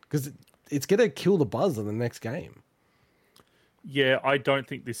 man. Because it's going to kill the buzz of the next game. Yeah, I don't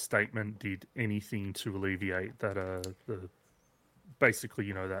think this statement did anything to alleviate that,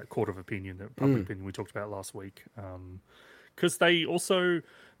 basically, that court of opinion, that public opinion we talked about last week. Because they also,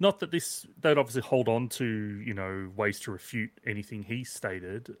 not that they'd obviously hold on to, ways to refute anything he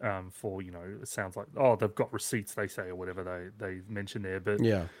stated for, it sounds like, they've got receipts, they say, or whatever they mention there. But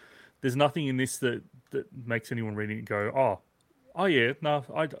yeah, there's nothing in this that makes anyone reading it go, oh yeah, no,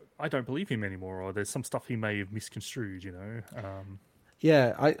 I don't believe him anymore, or there's some stuff he may have misconstrued,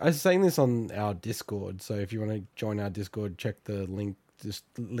 Yeah, I was saying this on our Discord, so if you want to join our Discord, check the link. Just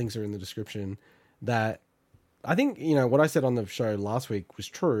links are in the description. That I think, what I said on the show last week was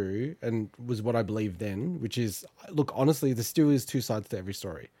true and was what I believed then, which is, look, honestly, there still is two sides to every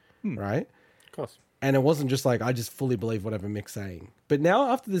story, right? Of course. And it wasn't just like, I just fully believe whatever Mick's saying. But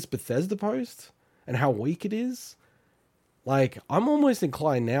now after this Bethesda post and how weak it is, like I'm almost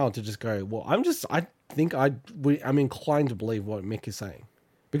inclined now to just go, well, I'm inclined to believe what Mick is saying,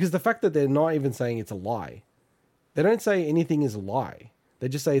 because the fact that they're not even saying it's a lie, they don't say anything is a lie. They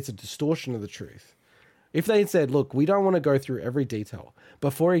just say it's a distortion of the truth. If they had said, look, we don't want to go through every detail,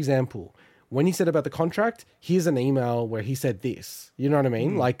 but for example, when he said about the contract, here's an email where he said this, you know what I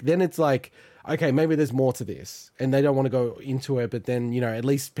mean? Like, then it's like, okay, maybe there's more to this, and they don't want to go into it, but then, you know, at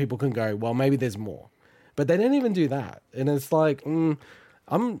least people can go, well, maybe there's more. But they don't even do that. And it's like,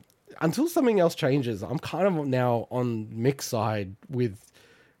 until something else changes, I'm kind of now on Mick's side with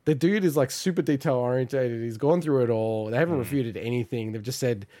the dude is like super detail orientated. He's gone through it all. They haven't refuted anything. They've just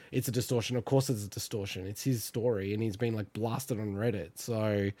said it's a distortion. Of course it's a distortion. It's his story, and he's been like blasted on Reddit.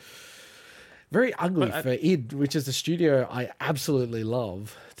 So very ugly for id, which is a studio I absolutely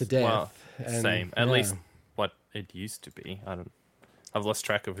love to death. Well, And, same. At least what it used to be. I've lost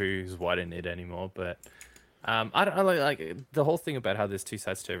track of who's what in it anymore, but I don't like the whole thing about how there's two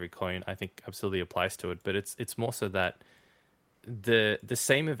sides to every coin. I think absolutely applies to it, but it's more so that the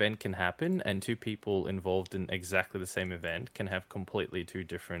same event can happen, and two people involved in exactly the same event can have completely two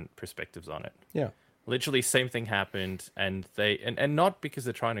different perspectives on it. Yeah. Literally same thing happened, and they and not because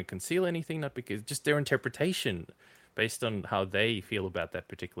they're trying to conceal anything, not because just their interpretation based on how they feel about that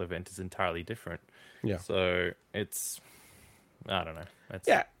particular event is entirely different. Yeah. So it's, I don't know.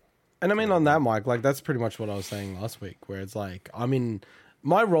 Yeah. And I mean, on that, Mike, like that's pretty much what I was saying last week, where it's like, I mean,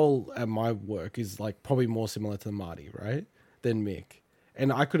 my role at my work is like probably more similar to Marty, right? Than Mick.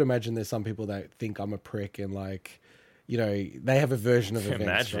 And I could imagine there's some people that think I'm a prick and like, you know, they have a version of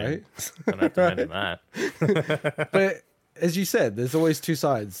events, right? I don't have to imagine that. But as you said, there's always two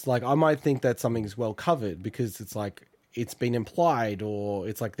sides. Like I might think that something's well covered because it's like it's been implied, or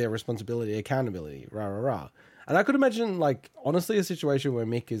it's like their responsibility, accountability, rah rah rah. And I could imagine, like, honestly, a situation where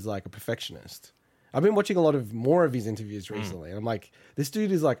Mick is like a perfectionist. I've been watching a lot of more of his interviews recently, and I'm like, this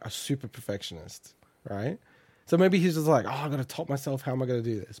dude is like a super perfectionist, right? So maybe he's just like, oh, I got to top myself. How am I going to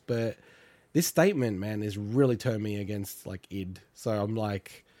do this? But this statement, man, has really turned me against like id. So I'm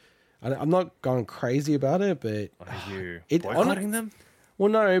like, I'm not going crazy about it, but Are you boycotting them? Well,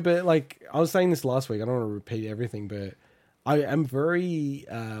 no, but like I was saying this last week. I don't want to repeat everything, but I am very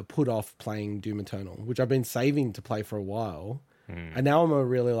put off playing Doom Eternal, which I've been saving to play for a while, and now I'm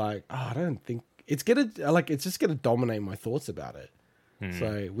really like, oh, I don't think it's just gonna dominate my thoughts about it.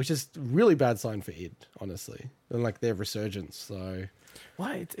 So, which is really bad sign for id, honestly, and like their resurgence. So,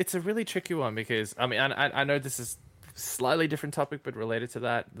 well, it's a really tricky one because I mean I know this is slightly different topic, but related to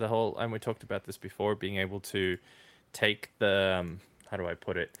that, the whole, and we talked about this before, being able to take the how do I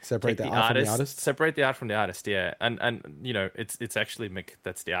put it? Separate the art from the artist. Separate the art from the artist, yeah. And you know, it's actually Mick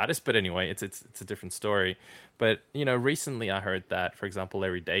that's the artist, but anyway, it's a different story. But you know, recently I heard that, for example,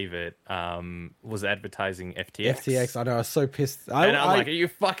 Larry David was advertising FTX. FTX, I know, I was so pissed. And I'm like, are you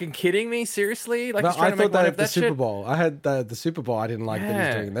fucking kidding me? Seriously? Like, I trying to thought make money that off at the that Super shit? Bowl. I had the Super Bowl. I didn't like that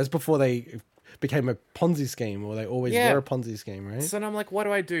he's doing. That's before they became a Ponzi scheme, or they always were a Ponzi scheme, right? So then I'm like, what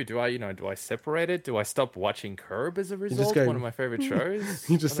do I do? Do I separate it? Do I stop watching Curb as a result? go- One of my favorite shows.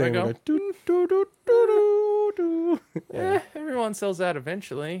 You just And say, I go, do, do, do, do, do. yeah, everyone sells out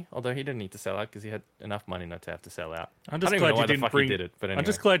eventually. Although he didn't need to sell out because he had enough money not to have to sell out. I'm just I don't even glad know why you the didn't fuck bring. he did it. But anyway. I'm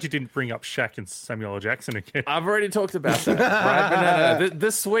just glad you didn't bring up Shaq and Samuel L. Jackson again. I've already talked about that. Right? But no.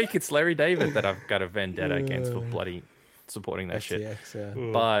 This week it's Larry David that I've got a vendetta against for bloody supporting that shit. FTX,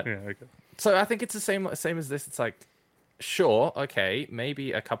 yeah. But Yeah, okay. so I think it's the same as this. It's like, sure, okay,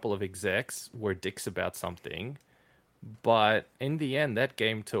 maybe a couple of execs were dicks about something, but in the end, that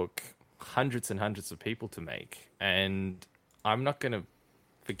game took hundreds and hundreds of people to make, and I'm not gonna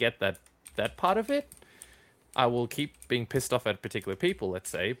forget that part of it. I will keep being pissed off at particular people, let's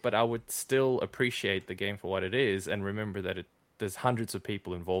say, but I would still appreciate the game for what it is and remember that there's hundreds of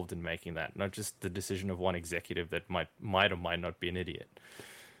people involved in making that, not just the decision of one executive that might or might not be an idiot.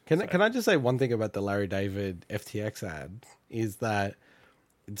 Can I just say one thing about the Larry David FTX ad is that,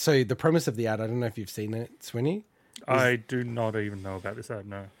 so the premise of the ad, I don't know if you've seen it, Swinny. I do not even know about this ad,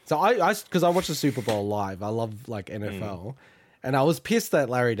 no. So because I watched the Super Bowl live, I love like NFL, and I was pissed that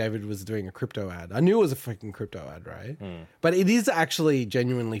Larry David was doing a crypto ad. I knew it was a freaking crypto ad, right? But it is actually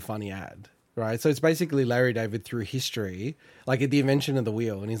genuinely funny ad, right? So it's basically Larry David through history, like at the invention of the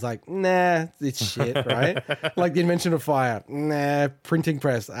wheel, and he's like, nah, it's shit, right? Like the invention of fire, nah, printing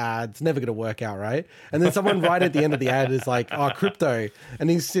press, it's never gonna work out, right? And then someone right at the end of the ad is like, oh, crypto, and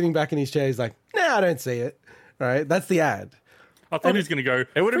he's sitting back in his chair, he's like, nah, I don't see it, right? That's the ad. I thought he was going to go.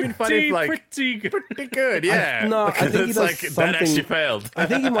 It would have been funny if, like, pretty good, yeah. I think he It's does like, something. that actually failed. I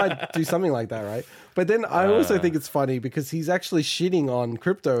think he might do something like that, right? But then I also think it's funny because he's actually shitting on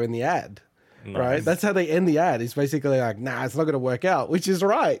crypto in the ad. right? That's how they end the ad. It's basically like, nah, it's not going to work out, which is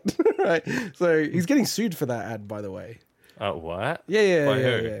right. Right? So he's getting sued for that ad, by the way. Oh, what?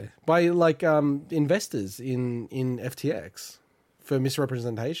 Yeah. By like investors in FTX for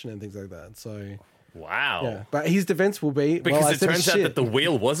misrepresentation and things like that. So wow. yeah, but his defense will be because it turns out that the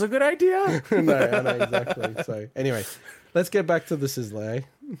wheel was a good idea. No, I know exactly. So anyway, let's get back to the Sizzler.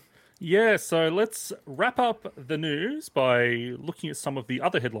 Yeah, so let's wrap up the news by looking at some of the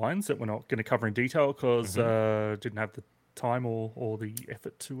other headlines that we're not going to cover in detail because didn't have the time or the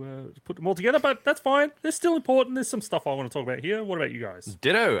effort to put them all together, but that's fine. They're still important. There's some stuff I want to talk about here. What about you guys?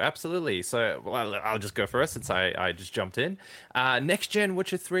 Ditto, absolutely. So I'll just go first since I just jumped in. Next Gen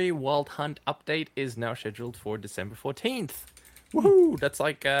Witcher 3 Wild Hunt update is now scheduled for December 14th. Woohoo! That's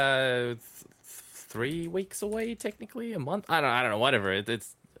like 3 weeks away, technically, a month. I don't know, whatever.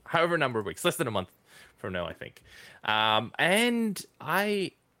 It's however number of weeks, less than a month from now, I think. And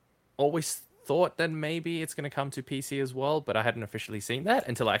I always thought that maybe it's going to come to PC as well, but I hadn't officially seen that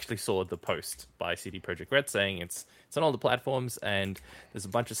until I actually saw the post by CD Projekt Red saying it's on all the platforms, and there's a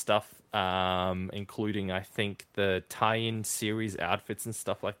bunch of stuff, including, I think, the tie-in series outfits and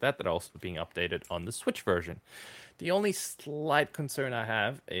stuff like that are also being updated on the Switch version. The only slight concern I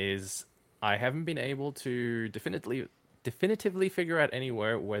have is I haven't been able to definitively figure out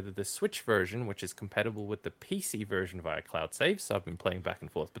anywhere whether the Switch version, which is compatible with the PC version via cloud save, so I've been playing back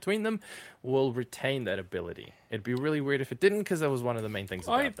and forth between them, will retain that ability. It'd be really weird if it didn't, because that was one of the main things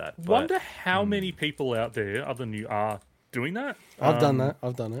about that. I wonder how many people out there, other than you, are doing that. I've done that.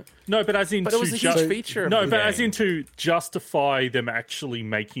 I've done it. No, but as in but it was a huge feature. No, but as in to justify them actually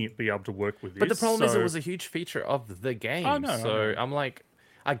making it be able to work with this. But the problem is it was a huge feature of the game. Oh, no, so I'm like,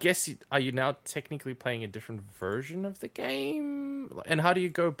 I guess, are you now technically playing a different version of the game? And how do you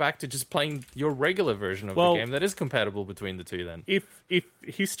go back to just playing your regular version of the game that is compatible between the two then? If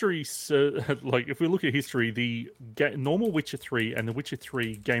history, like if we look at history, the normal Witcher 3 and the Witcher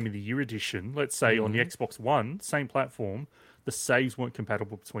 3 Game of the Year edition, let's say on the Xbox One, same platform, the saves weren't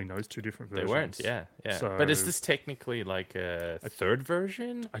compatible between those two different versions. They weren't, yeah. So, but is this technically like a third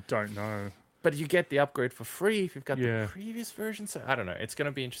version? I don't know. But you get the upgrade for free if you've got the previous version. So I don't know. It's going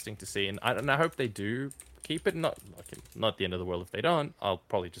to be interesting to see, and I hope they do keep it. Not the end of the world if they don't. I'll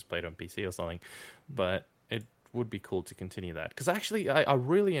probably just play it on PC or something. But it would be cool to continue that, because actually I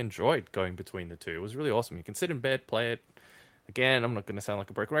really enjoyed going between the two. It was really awesome. You can sit in bed, play it. Again, I'm not going to sound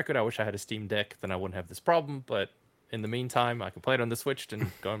like a broken record. I wish I had a Steam Deck, then I wouldn't have this problem. But in the meantime, I can play it on the Switch and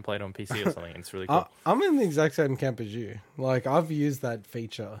go and play it on PC or something. It's really cool. I'm in the exact same camp as you. Like, I've used that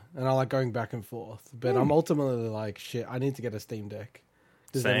feature, and I like going back and forth. But I'm ultimately like, shit, I need to get a Steam Deck.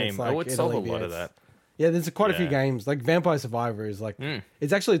 Same. I would solve a lot of that. Yeah, there's quite a few games. Like, Vampire Survivor is like...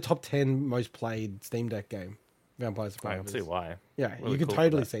 It's actually a top 10 most played Steam Deck game. Vampire Survivor. I can see why. Yeah, really you could cool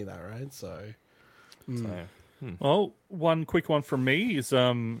totally see that, right? So... Well, one quick one from me is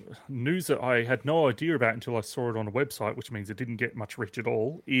news that I had no idea about until I saw it on a website, which means it didn't get much reach at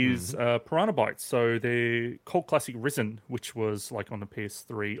all, is Piranha Bytes. So their cult classic Risen, which was like on the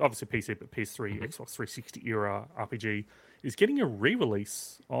PS3, obviously PC, but PS3, Xbox 360 era RPG, is getting a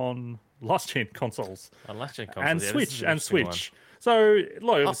re-release on last-gen consoles. On last-gen consoles, and yeah, Switch. So,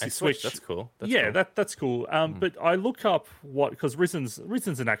 like, obviously, Switch. That's cool. That's cool. But I look up because Risen's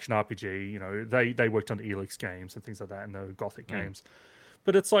an action RPG. You know, they worked on Elix games and things like that, and the Gothic games.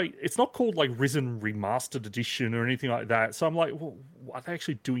 But it's like, it's not called like Risen Remastered Edition or anything like that. So I'm like, well, are they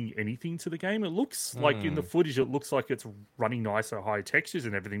actually doing anything to the game? It looks like in the footage, it looks like it's running nicer, high textures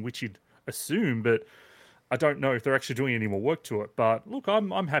and everything, which you'd assume, but I don't know if they're actually doing any more work to it. But look,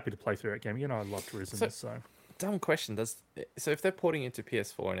 I'm happy to play through that game. You know, I loved Risen, so. Dumb question. So if they're porting it to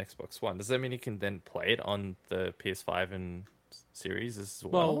PS4 and Xbox One, does that mean you can then play it on the PS5 and series as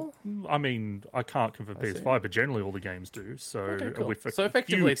well? Well, I mean, I can't confirm PS5, but generally all the games do. So, okay, cool. with so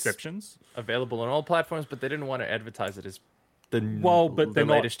effectively, few exceptions, available on all platforms, but they didn't want to advertise it as the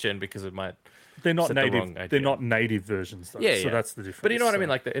latest gen because it might. They're not native. They're not native versions, though. Yeah, so that's the difference. But you know what I mean?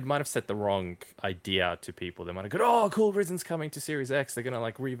 Like, it might have set the wrong idea to people. They might have gone, "Oh, cool, Risen's coming to Series X. They're gonna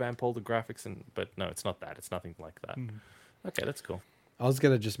like revamp all the graphics." But no, it's not that. It's nothing like that. Okay, that's cool. I was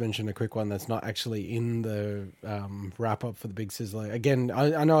going to just mention a quick one that's not actually in the wrap up for the Big Sizzler. Again,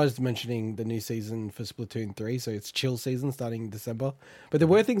 I know I was mentioning the new season for Splatoon 3, so it's chill season starting in December. But there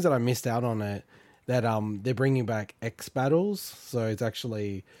were things that I missed out on it that they're bringing back X battles, so it's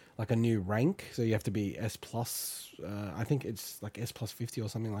actually like a new rank. So you have to be S plus. I think it's like S plus 50 or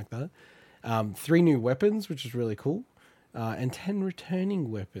something like that. 3 new weapons, which is really cool, and 10 returning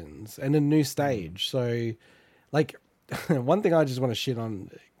weapons and a new stage. So, like, one thing I just want to shit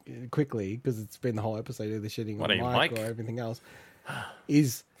on quickly, because it's been the whole episode either shitting on Mike or everything else,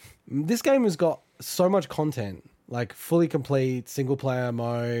 is This game has got so much content, like fully complete single player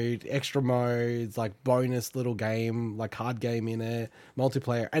mode, extra modes, like bonus little game, like card game in it,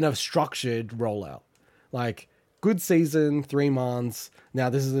 multiplayer, and a structured rollout. Like good season, 3 months. Now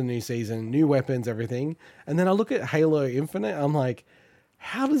this is a new season, new weapons, everything. And then I look at Halo Infinite, I'm like,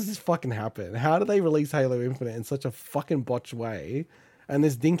 how does this fucking happen? How do they release Halo Infinite in such a fucking botched way? And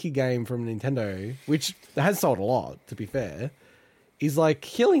this dinky game from Nintendo, which has sold a lot, to be fair, is like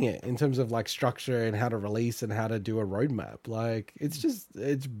killing it in terms of like structure and how to release and how to do a roadmap. Like it's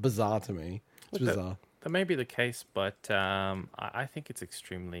bizarre to me. It's bizarre. That may be the case, but I think it's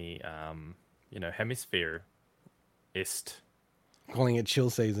extremely, hemisphere-ist. Calling it chill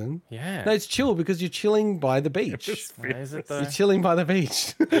season. Yeah. No, it's chill because you're chilling by the beach. Is it though? You're chilling by the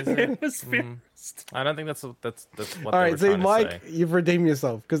beach. I don't think that's what All right, they see, were trying Mike, to say. you've redeemed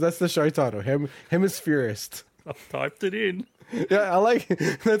yourself because that's the show title, Hemispherist. I've typed it in. Yeah, I like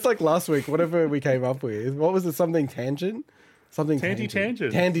that's like last week, whatever we came up with. What was it? Something tangent? Something Tandy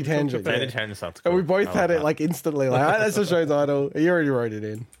Tangent. Tandy Tangent. Tandy Yeah. Tangent sounds And cool. we both I had like it like instantly. Like, ah, that's the show title. You already wrote it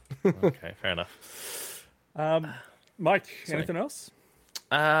in. that. Okay, fair enough. Mike, anything else?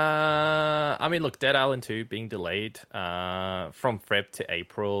 I mean, look, Dead Island 2 being delayed from Feb to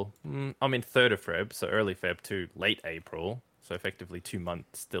April. 3rd of Feb, so early Feb to late April. So effectively 2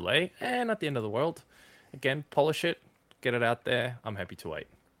 months delay. And at the end of the world, again, polish it, get it out there. I'm happy to wait.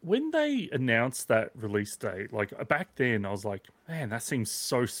 When they announced that release date, like back then, I was like, man, that seems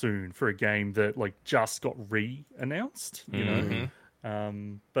so soon for a game that like just got re-announced, you know?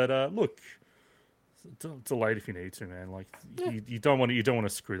 But look, delayed if you need to, man. Like you don't want to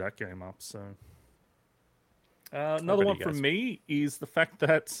screw that game up. So another one from me is the fact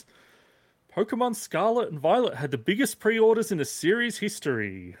that Pokemon Scarlet and Violet had the biggest pre-orders in the series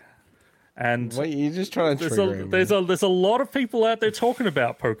history. And Wait, you're just trying to trigger him. there's a lot of people out there talking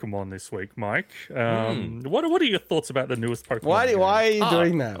about Pokemon this week, Mike. What are your thoughts about the newest Pokemon? Why are you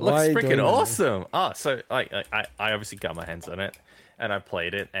doing that? Looks Why are you doing freaking that? awesome. So I obviously got my hands on it and I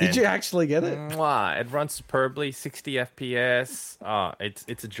played it. And Did you actually get it? It runs superbly, 60 FPS.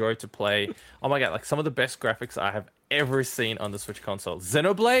 It's a joy to play. Oh my god, like some of the best graphics I have ever seen on the Switch console.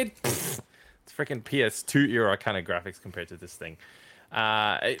 Xenoblade, it's freaking PS2 era kind of graphics compared to this thing.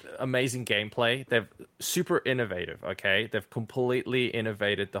 Amazing gameplay. They're super innovative. Okay, they've completely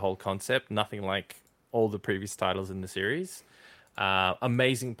innovated the whole concept. Nothing like all the previous titles in the series.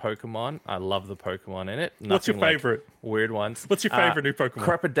 Amazing Pokemon. I love the Pokemon in it. What's your favorite? Weird ones. What's your favorite new Pokemon?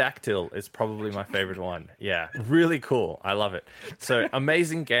 Crapodactyl is probably my favorite one. Yeah, really cool. I love it. So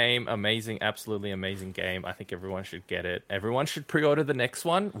amazing game, absolutely amazing game. I think everyone should get it. Everyone should pre-order the next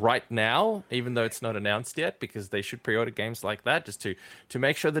one right now, even though it's not announced yet, because they should pre-order games like that just to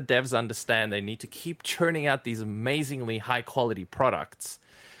make sure the devs understand they need to keep churning out these amazingly high quality products.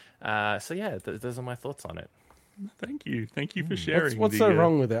 So yeah, those are my thoughts on it. Thank you for sharing. What's so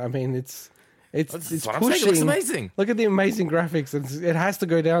wrong with it? I mean, it's pushing. It looks amazing. Look at the amazing graphics. It has to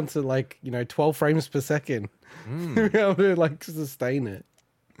go down to 12 frames per second to be able to sustain it.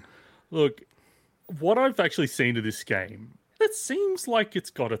 Look, what I've actually seen of this game, it seems like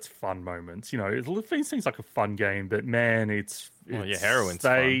it's got its fun moments. You know, it seems like a fun game, but man, heroin's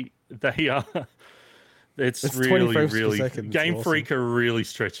fun. They are. It's 20 really, frames per really. second. Game It's Freak are really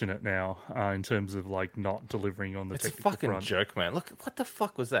stretching it now in terms of not delivering on the It's a technical fucking front. joke, man. Look, what the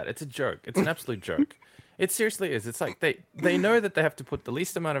fuck was that? It's a joke. It's an absolute joke. It seriously is. It's like they know that they have to put the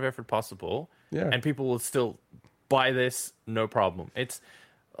least amount of effort possible, and people will still buy this, no problem. It's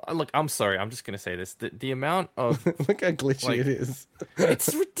look, I'm sorry, I'm just gonna say this. The amount of Look how glitchy it is.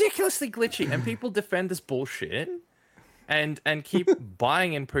 it's ridiculously glitchy, and people defend this bullshit. And keep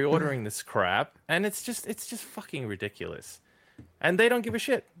buying and pre-ordering this crap, and it's just fucking ridiculous. And they don't give a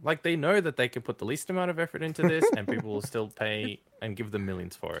shit. Like, they know that they can put the least amount of effort into this, and people will still pay and give them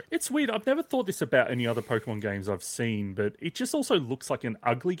millions for it. It's weird. I've never thought this about any other Pokemon games I've seen, but it just also looks like an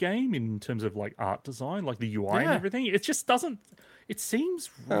ugly game in terms of art design, like the UI and everything. It just doesn't. It seems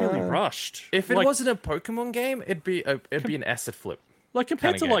really rushed. If it wasn't a Pokemon game, it'd be an asset flip. Like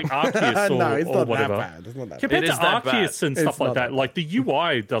compared to Kinda Arceus or, No, it's not whatever. that bad. It's not that Compared It to is that bad. Arceus and It's stuff like not that, that like the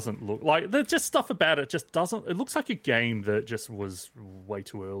UI doesn't look like there's just stuff about it just doesn't. It looks like a game that just was way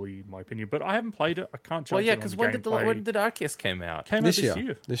too early, in my opinion. But I haven't played it. I can't judge. Well, yeah, because when did Arceus came out? Came This out year. this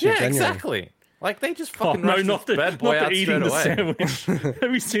year. This year, Yeah, January. exactly. Like, they just Oh, fucking no, rushed not this the, bad boy not out the eating straight the away. sandwich.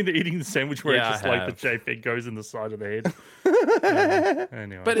 Have you seen the eating the sandwich where Yeah, it's just I like the have. JPEG goes in the side of the head?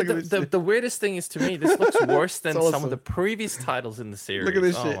 Anyway. But Look at this the weirdest thing is, to me, this looks worse than It's some of awesome. the previous titles in the series. Look at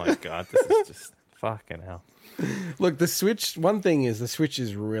this oh shit. my god, this is just fucking hell. Look, the Switch. One thing is the Switch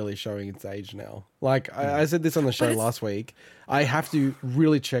is really showing its age now. Like I said this on the show last week. I have to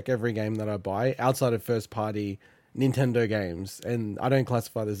really check every game that I buy outside of first party Nintendo games, and I don't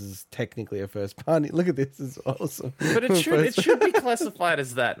classify this as technically a first party. Look at this, is awesome. But it should be classified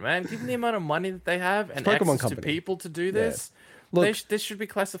as that, man. Given the amount of money that they have and Pokemon access Company. to people to do this, Look, this should be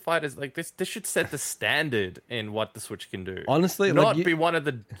classified as like this. This should set the standard in what the Switch can do. Honestly, not like be one of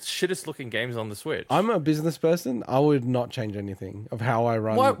the shittest looking games on the Switch. I'm a business person. I would not change anything of how I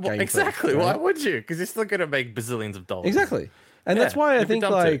run. Why, exactly. Right? Why would you? Because you're still going to make bazillions of dollars. Exactly. And Yeah, that's why I you'd be think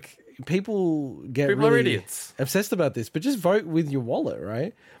dumb to. like people get People are really idiots. obsessed about this, but just vote with your wallet,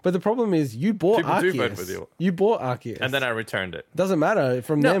 right? But the problem is you bought People do Arceus. vote with you. You bought Arceus. And then I returned it. doesn't matter.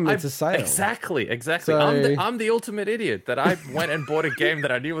 From them, it's a sale. Exactly. So- I'm the ultimate idiot that I went and bought a game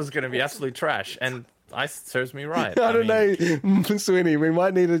that I knew was going to be absolute trash, and serves me right. I don't mean, know, Sweeney. We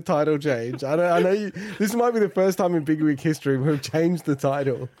might need a title change. I know this might be the first time in Big Week history we've changed the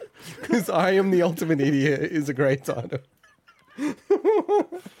title because "I Am the Ultimate Idiot" is a great title.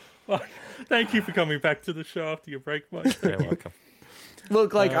 Thank you for coming back to the show after your break, Mike. You're welcome.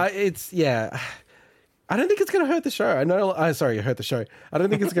 Look, like I don't think it's gonna hurt the show. I know. Sorry, hurt the show. I don't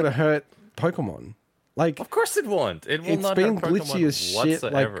think it's gonna hurt Pokemon. Like, Of course it won't. It will it's not been hurt Pokemon glitchy as shit,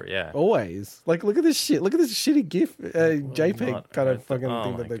 whatsoever. like Yeah. always. Like, look at this shit. Look at this shitty GIF, JPEG Not kind of hurt fucking oh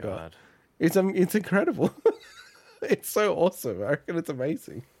thing my that they got. God. It's incredible. It's so awesome. I reckon it's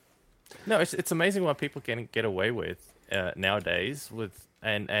amazing. No, it's amazing what people can get away with nowadays with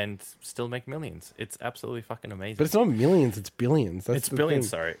and still make millions. It's absolutely fucking amazing. But it's not millions; it's billions. That's It's the billions, thing.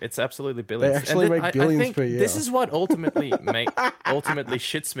 sorry. It's absolutely billions. actually And make billions I think per year. This is what ultimately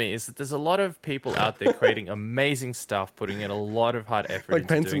shits me is that there's a lot of people out there creating amazing stuff, putting in a lot of hard effort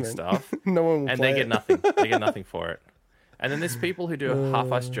Like into doing Pentiment. stuff, No one will and play they it. get nothing. They get nothing for it. And then there's people who do a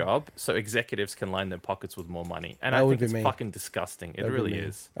half-assed job, so executives can line their pockets with more money. And That I would think be it's me. fucking disgusting. It That'd be really me.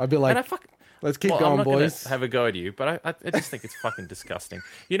 is. I'd be like, and let's keep I'm going, not boys. gonna have a go at you, but I just think it's fucking disgusting.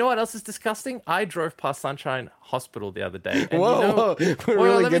 You know what else is disgusting? I drove past Sunshine Hospital the other day. And Whoa, you know, whoa, we're well,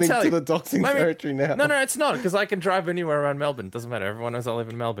 really let me getting tell to you. the doxing Let me- territory now. No, it's not, because I can drive anywhere around Melbourne. Doesn't matter. Everyone knows I live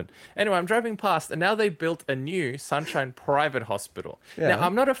in Melbourne. Anyway, I'm driving past, and now they built a new Sunshine private hospital. Yeah. Now,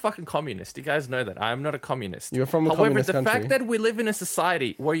 I'm not a fucking communist. You guys know that. I'm not a communist. You're from a However, communist the country. fact that we live in a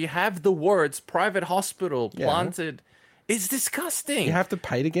society where you have the words private hospital Yeah. planted is disgusting. You have to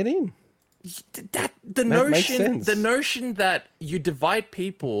pay to get in. The makes sense. notion that you divide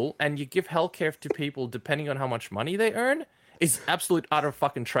people and you give healthcare to people depending on how much money they earn is absolute utter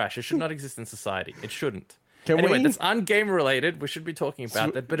fucking trash. It should not exist in society. It shouldn't. Anyway, that's ungame related. We should be talking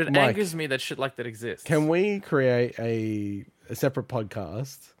about that, but it Mike, angers me that shit like that exists. Can we create a separate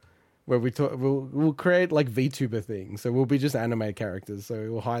podcast where we talk? We'll create like VTuber thing. So we'll be just anime characters.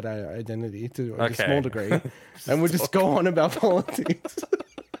 So we'll hide our identity to a Okay. small degree, and we'll just go on about politics.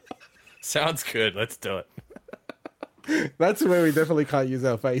 Sounds good. Let's do it. That's where we definitely can't use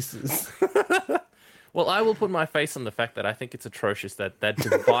our faces. Well, I will put my face on the fact that I think it's atrocious that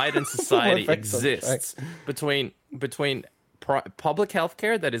divide in society face on the exists between public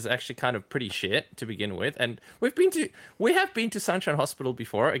healthcare that is actually kind of pretty shit to begin with, and we have been to Sunshine Hospital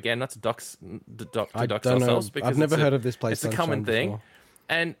before. Again, not to dox I don't know. ourselves because I've never heard of this place. It's a common Sunshine thing,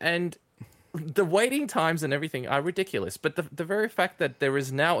 before. and the waiting times and everything are ridiculous. But the very fact that there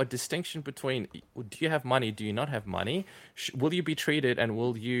is now a distinction between do you have money, do you not have money, will you be treated, and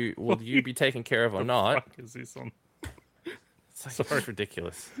will you be taken care of or not? Fuck is this on? It's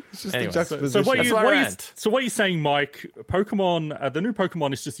ridiculous. It's just Anyway, a juxtaposition. So what That's you why I what you, rant. so what you're saying, Mike? Pokemon, the new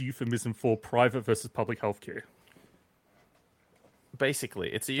Pokemon is just a euphemism for private versus public healthcare.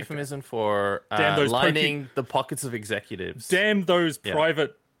 Basically, it's a euphemism for Damn those lining the pockets of executives. Damn those Yeah.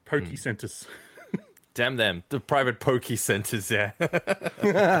 private Poke centers. Damn them, the private pokey centers. Yeah.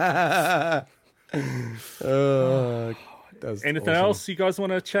 That's Anything awesome. else you guys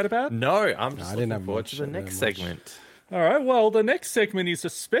want to chat about? No, I'm just I didn't looking have forward much, to the I didn't next have much. segment. All right. Well, the next segment is a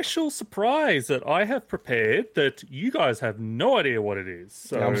special surprise that I have prepared that you guys have no idea what it is.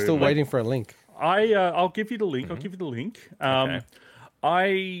 So Yeah, I'm still waiting for a link. I'll give you the link. I'll give you the link. Okay.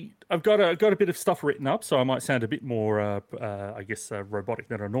 I've got a bit of stuff written up, so I might sound a bit more, I guess, robotic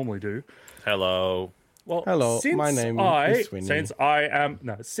than I normally do. Hello. Well, Hello, since my name is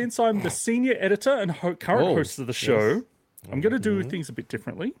Swinny. Since I'm the senior editor and current Oh, host of the show, I'm going to do things a bit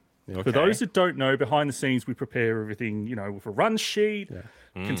differently. For those that don't know, behind the scenes we prepare everything, with a run sheet,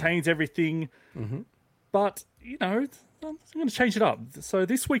 contains everything. But I'm going to change it up. So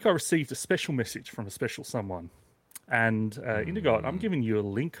this week I received a special message from a special someone, and Indigo, I'm giving you a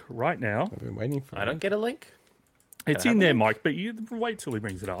link right now. I've been waiting for I it. don't get a link. It's I have in a there, link? Mike, but you wait till he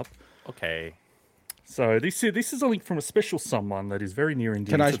brings it up. Okay. So this is a link from a special someone that is very near and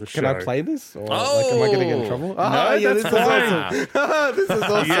dear to the show. Can I play this? Or, like, am I going to get in trouble? No, yeah, that's fine. This is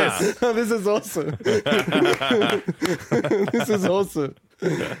awesome. Yes. This is awesome. This is awesome.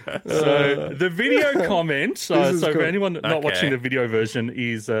 So the video comment, so cool. for anyone not watching the video version,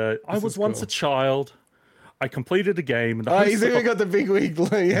 is I was once a child. I completed a game. And the He's even got the big wig.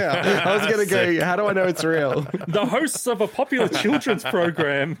 Yeah, I was going to go, how do I know it's real? The hosts of a popular children's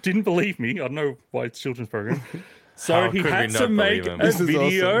program didn't believe me. I don't know why it's a children's program. So he had to make a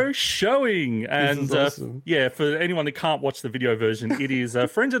video showing. And awesome. yeah, for anyone that can't watch the video version, it is a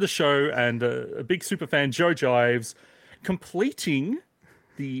friend of the show and a big super fan, Joe Jives, completing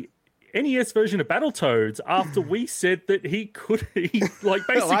the NES version of Battletoads after we said that he could,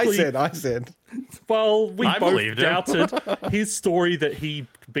 basically. I said. Well, we both believed him. doubted his story that he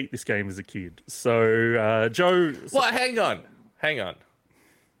beat this game as a kid. So, Joe... Well, hang on.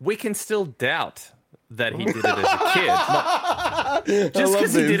 We can still doubt that he did it as a kid. Just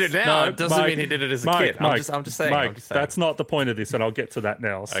because he did it now doesn't mean he did it as a kid. I'm just saying. Mike, that's not the point of this, and I'll get to that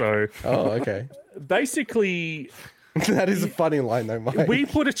now. Okay. So, okay. Basically... That is a funny line, though, Mike. We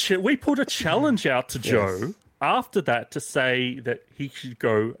put a challenge out to Joe after that to say that he should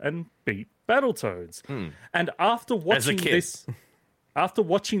go and beat Battletoads. And after watching this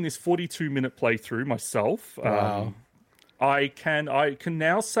 42-minute playthrough myself, I can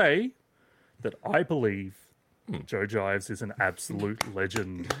now say that I believe Joe Jives is an absolute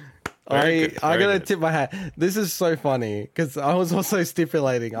legend. I gotta tip my hat. This is so funny because I was also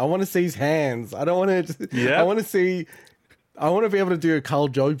stipulating. I want to see his hands. I don't want to. Yeah. I want to see. I want to be able to do a Carl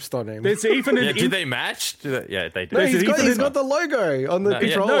Jobst on him. There's even an do they match? Yeah, they do. No, he's got the logo on the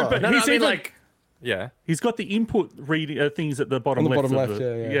controller. He's got the input reading things at the bottom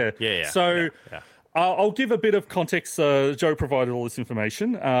left. Yeah. So. I'll give a bit of context. Joe provided all this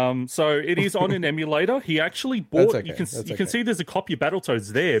information. So it is on an emulator. He actually bought. Okay. You can see there's a copy of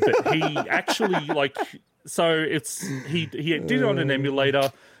Battletoads there, but he actually he did it on an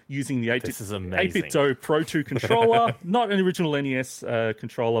emulator using the 8BitDo Pro 2 controller, not an original NES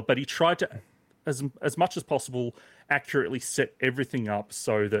controller, but he tried to, as much as possible, accurately set everything up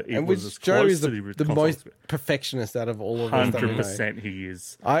so that it was as Joe close is to the most perfectionist out of all of us. 100% he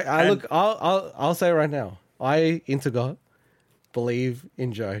is. I'll say it right now. I, Intergot, believe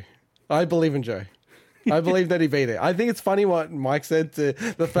in Joe. I believe in Joe. I believe that he beat it. I think it's funny what Mike said to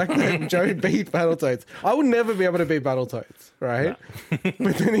the fact that Joe beat Battletoads. I would never be able to beat Battletoads, right? No.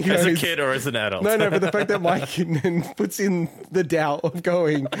 But then he goes, as a kid or as an adult? No, but the fact that Mike puts in the doubt of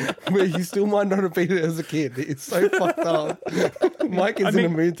going, where he still might not have beat it as a kid. It's so fucked up. Mike is in a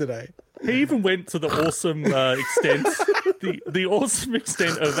mood today. He even went to the awesome extent, the awesome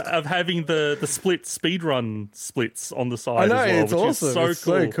extent of having the split speedrun splits on the side. I know, as well, it's which awesome. Is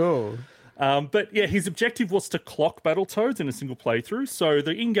so cool. So cool. But yeah, his objective was to clock Battletoads in a single playthrough. So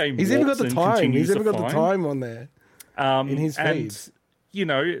the in-game he's even got the time. He's even got the time on there in his feed.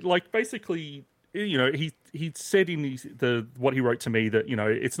 And basically, he said in what he wrote to me that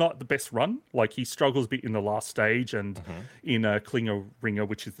it's not the best run. Like he struggles a bit in the last stage and in Klinger Ringer,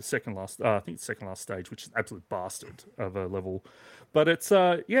 which is the second last. I think it's the second last stage, which is an absolute bastard of a level. But it's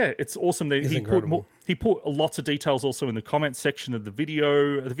it's awesome that he put lots of details also in the comments section of the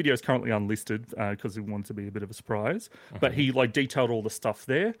video. The video is currently unlisted because he wanted to be a bit of a surprise. But he detailed all the stuff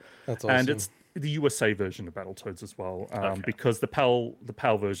there. That's awesome. And it's the USA version of Battletoads as well, because the PAL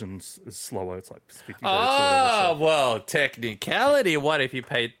version is slower. It's like 50 minutes. Well, technicality. What if you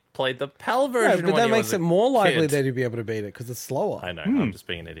played the PAL version? But that makes it more likely that he'd be able to beat it because it's slower. I know. I'm just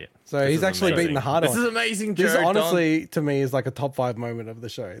being an idiot. So he's actually beaten the harder. This is amazing. This honestly, to me, is like a top 5 moment of the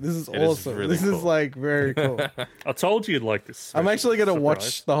show. This is awesome. This is like very cool. I told you you'd like this. I'm actually going to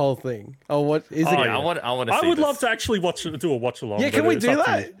watch the whole thing. Oh, what is it? I want to. I would love to actually do a watch along. Yeah, can we do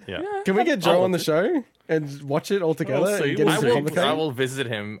that? Yeah. Can we get Joe on the show and watch it all together? I will visit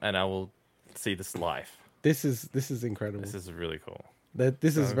him and I will see this live. This is incredible. This is really cool.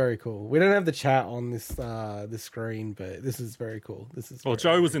 This is very cool. We don't have the chat on this screen, but this is very cool.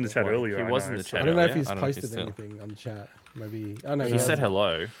 Joe was in the chat earlier. He was in the chat. I don't know if he's posted anything on the chat. Maybe. Oh no, he said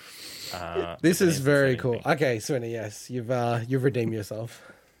hello. This is very cool. Okay, Swinny, yes, you've redeemed yourself.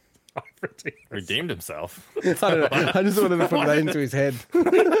 Redeemed himself. I don't know. I just wanted to put that into his head.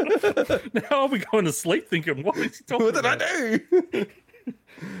 Now I'll be going to sleep thinking, what is he talking about? What did I do? This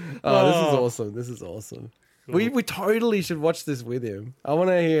is awesome. This is awesome. We totally should watch this with him. I want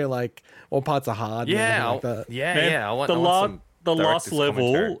to hear what parts are hard. Yeah, like that. Yeah. I want the last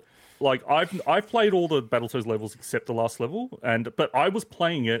level. Like I've played all the Battletoads levels except the last level, but I was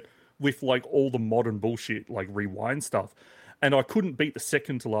playing it with all the modern bullshit, rewind stuff. and I couldn't beat the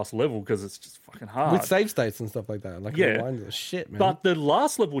second to last level because it's just fucking hard. With save states and stuff like that. Like, Yeah. it reminds us. Shit, man. But the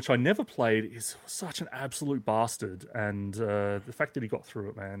last level, which I never played, is such an absolute bastard, and the fact that he got through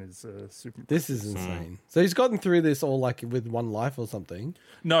it, man, is super. This is insane. So he's gotten through this all like with one life or something.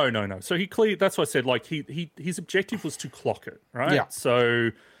 No. So he cleared. That's what I said. Like his objective was to clock it, right? Yeah.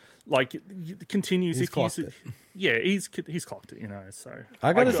 So, like, it continues. He's if clocked it. Yeah, he's clocked it. You know. So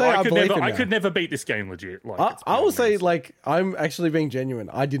I gotta say, I believe him I now. could never beat this game legit. Like, it's I will beyond say, me. like, I'm actually being genuine.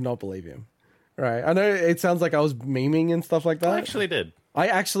 I did not believe him. Right? I know it sounds like I was memeing and stuff like that. I actually did. I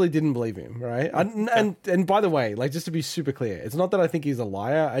actually didn't believe him, right? And by the way, like, just to be super clear, it's not that I think he's a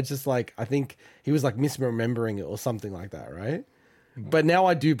liar. It's just like I think he was like misremembering it or something like that, right? But now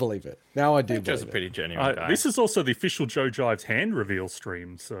I do believe it. Now I do. Joe's a believe pretty genuine guy. This is also the official Joe Jives hand reveal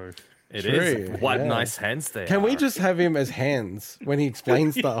stream. So It True, is. What yeah. nice hands they Can are. we just have him as hands when he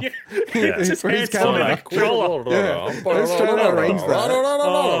explains stuff? Just For his hands on camera. the controller. Let's try to arrange that.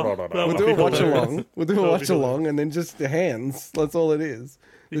 That We'll might do be a watch hilarious. along. We'll do a watch along, and then just the hands. That's all it is.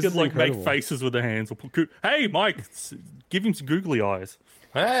 You This could is like make incredible. faces with the hands. Or put, hey, Mike, give him some googly eyes.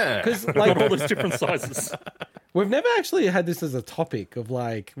 Ah. Because Got like all those different sizes. we've never actually had this as a topic of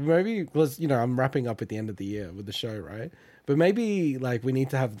like maybe because I'm wrapping up at the end of the year with the show, right? But maybe like we need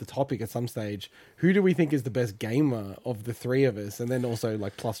to have the topic at some stage. Who do we think is the best gamer of the three of us, and then also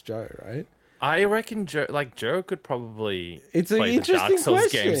like plus Joe, right? I reckon Joe could probably It's an play the interesting Dark Souls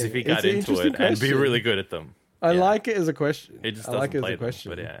question. games if he It's got an into interesting it and be question. really good at them. I Yeah. like it as a question. He just I like doesn't it as play a question.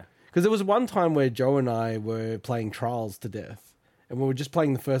 them, but yeah. Because there was one time where Joe and I were playing Trials to death, and we were just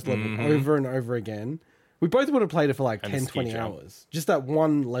playing the first level over and over again. We both would have played it for like And 10, the ski 20 jump. hours. Just that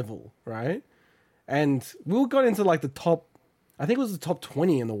one level, right? And we all got into like the top, I think it was the top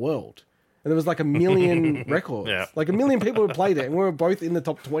 20 in the world. And there was like a million records. Yeah. Like a million people had played it, and we were both in the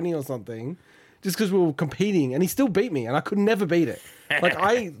top 20 or something. Just because we were competing, and he still beat me, and I could never beat it. Like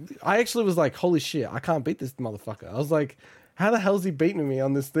I actually was like, "Holy shit, I can't beat this motherfucker." I was like, "How the hell's he beating me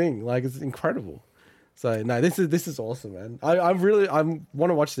on this thing?" Like it's incredible. So no, this is awesome, man. I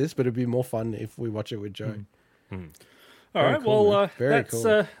want to watch this, but it'd be more fun if we watch it with Joe. All right, cool, well, man. Very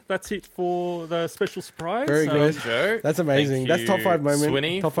cool. that's it for the special surprise. Very good. Joe, That's amazing. thank That's top you, five moment.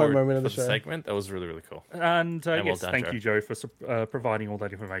 Swinney, Top five for- moment of for the show. segment. That was really, really cool. And well yes, done, thank Joe. you, Joe, for providing all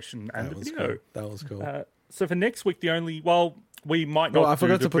that information and That the was video. cool. That was cool. So for next week, we might not. Oh, I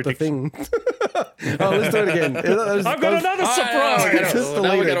forgot do to put the prediction- thing. Oh, let's do it again. I've got another surprise. Just now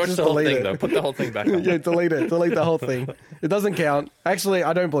delete we it, gotta watch just the whole delete thing, it. though. Put the whole thing back on. Yeah, delete it. Delete the whole thing. It doesn't count. Actually,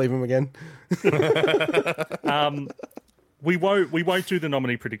 I don't believe him again. We won't do the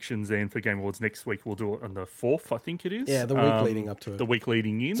nominee predictions then for Game Awards next week. We'll do it on the 4th, I think it is. Yeah, the week leading up to it. The week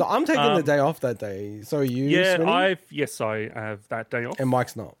leading in. So I'm taking the day off that day. So are you? yeah, Smitty? I have that day off. And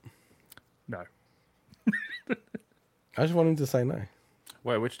Mike's not. No, I just want him to say no.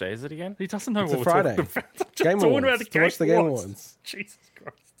 Wait, which day is it again? he doesn't know It's what a we're Friday. talking about. I'm just Game talking Awards. about the To watch the Game Awards. Jesus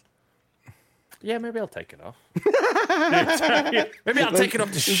Christ. Yeah, maybe I'll take it off. Maybe I'll take it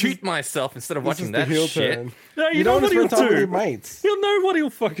off to shoot myself instead of This is watching the that heel shit. turn. No, You don't know want what to he'll spend time with your do. mates. He'll know what he'll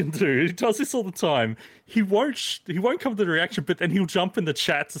fucking do. He does this all the time. He won't come to the reaction, but then he'll jump in the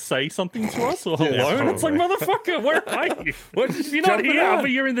chat to say something to us or hello. And it's like, motherfucker, where are you? You're not Jumping here, out. but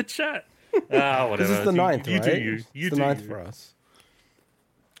you're in the chat. Ah, whatever. This is the ninth, you right? do you. It's You the do ninth you. for us.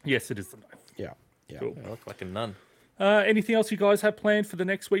 Yes, it is the ninth. Yeah. Yeah. Cool. I look like a nun. Anything else you guys have planned for the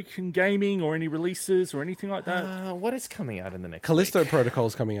next week in gaming or any releases or anything like that? What is coming out in the next Callisto week?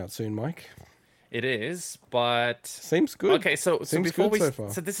 Protocol's coming out soon, Mike. It is, but Seems good. okay. So Seems before good we so far.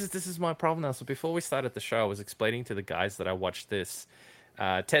 so this is my problem now. So before we started the show, I was explaining to the guys that I watched this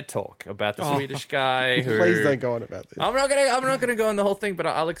TED Talk about the Swedish guy who. Please don't go on about this. I'm not gonna go on the whole thing, but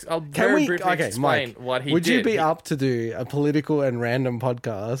I'll Can very we? briefly Okay, explain Mike. what he would did. you be up to do a political and random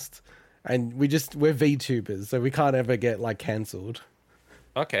podcast? And we're VTubers, so we can't ever get like cancelled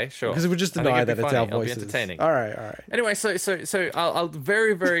Okay, sure. because we just I think deny it'd that be it's our funny. It'll be voices. entertaining. All right. Anyway, so I'll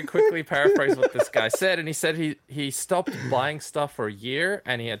very, very quickly paraphrase what this guy said, and he said he stopped buying stuff for a year,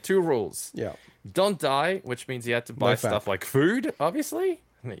 and he had two rules: Yeah. don't die, which means he had to buy No fap. stuff like food, obviously.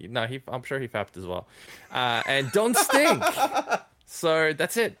 No, I'm sure he fapped as well, and don't stink. So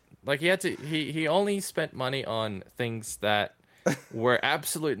that's it. Like he only spent money on things that were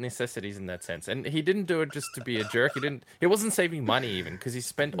absolute necessities in that sense, and he didn't do it just to be a jerk. He wasn't saving money even because he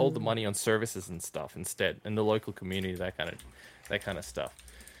spent all the money on services and stuff instead in the local community, that kind of stuff.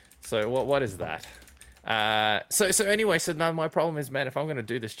 So what is that? So anyway, so now my problem is, man, if I'm going to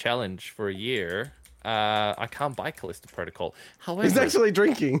do this challenge for a year, I can't buy Callisto Protocol. However, He's actually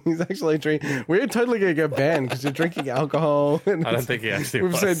drinking. We're totally gonna get banned because you're drinking alcohol. And I don't think he actually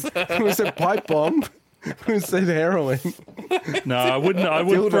we've was. said pipe bomb. Who said heroin? No, I wouldn't. I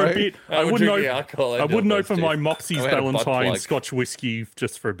would for a bit. I wouldn't drinking alcohol. I wouldn't open my Moxie's I had a butt Valentine plug. Scotch whiskey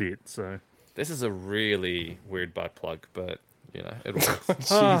just for a bit. So. This is a really weird butt plug, but you know it works. Jesus,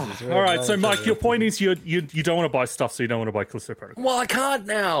 All right, so Mike, your point is you don't want to buy stuff, so you don't want to buy Callisto Protocol. Well, I can't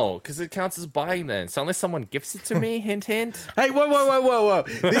now because it counts as buying then. So unless someone gifts it to me, hint, hint. Hey, whoa.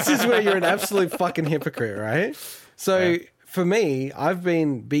 This is where you're an absolute fucking hypocrite, right? So for me, I've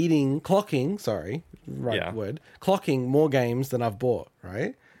been clocking more games than I've bought,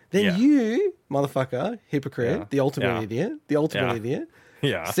 right? Then Yeah. you, motherfucker, hypocrite, Yeah. the ultimate Yeah. idiot,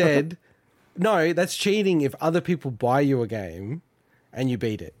 Yeah. said, no, that's cheating if other people buy you a game and you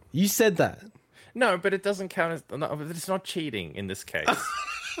beat it. You said that. No, but it doesn't count as. No, but it's not cheating in this case.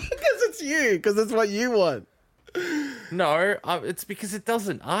 Because it's you, because it's what you want. No, it's because it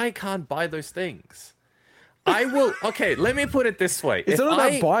doesn't. I can't buy those things. I will. Okay, let me put it this way. It's not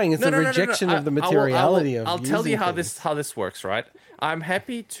about buying, it's a rejection of the materiality of I'll tell you using how things. this works, right? I'm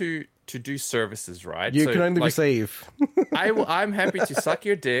happy to do services, right? You So, can only like, receive. I'm happy to suck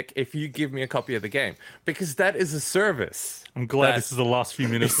your dick if you give me a copy of the game because that is a service. I'm glad that this is the last few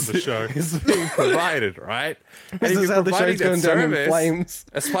minutes of the show. is being provided, right? And This if is you're how the providing show's that going down in service flames.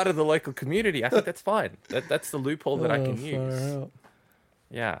 as part of the local community, I think that's fine. That's the loophole that I can Far use. out.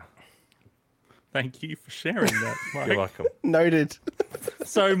 Yeah, Thank you for sharing that, Mike. you're welcome. Noted.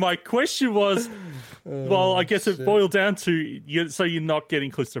 So my question was, well, I guess it boiled down to you. So you're not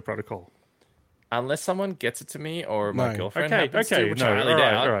getting Callisto Protocol. Unless someone gets it to me or my No. girlfriend Okay, happens okay, to, which no, I all highly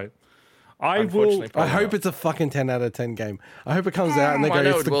right, doubt. all right. I will. Unfortunately, I probably hope not. it's a fucking 10 out of 10 game. I hope it comes out and they I go, know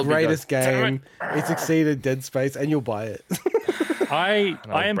it's it the will be, greatest though. Damn game. It's exceeded Dead Space, and you'll buy it. I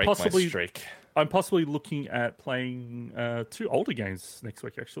I'll am break my possibly. streak. I'm possibly looking at playing two older games next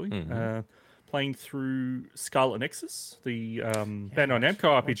week. Actually, playing through Scarlet Nexus, the Bandai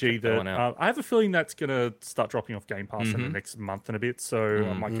Namco RPG. check that one That out. I have a feeling that's going to start dropping off Game Pass in the next month and a bit. So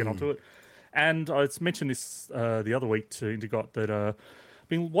I might get onto it. And I mentioned this the other week to Indigot that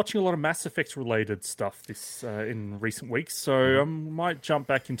been watching a lot of Mass Effect related stuff this in recent weeks, so I might jump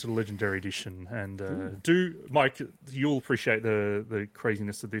back into the Legendary Edition and do, Mike, you'll appreciate the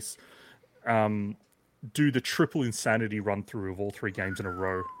craziness of this. Do the triple insanity run through of all three games in a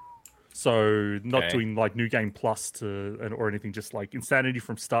row. So not Okay. doing like New Game Plus or anything, just like insanity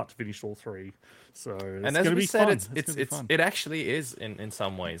from start to finish, all three. So it's And as going to we be said, fun. it's fun. it actually is in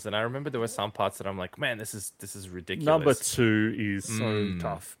some ways. And I remember there were some parts that I'm like, man, this is ridiculous. Number 2 is so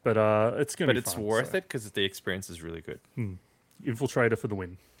tough, but it's going to but be it's fun, worth so. it because the experience is really good. Infiltrator for the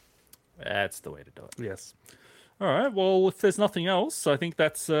win. That's the way to do it. Yes. All right. Well, if there's nothing else, I think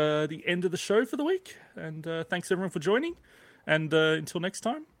that's the end of the show for the week. And thanks everyone for joining. And until next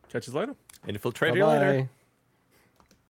time, catch us later. Infiltrate you later. Bye-bye.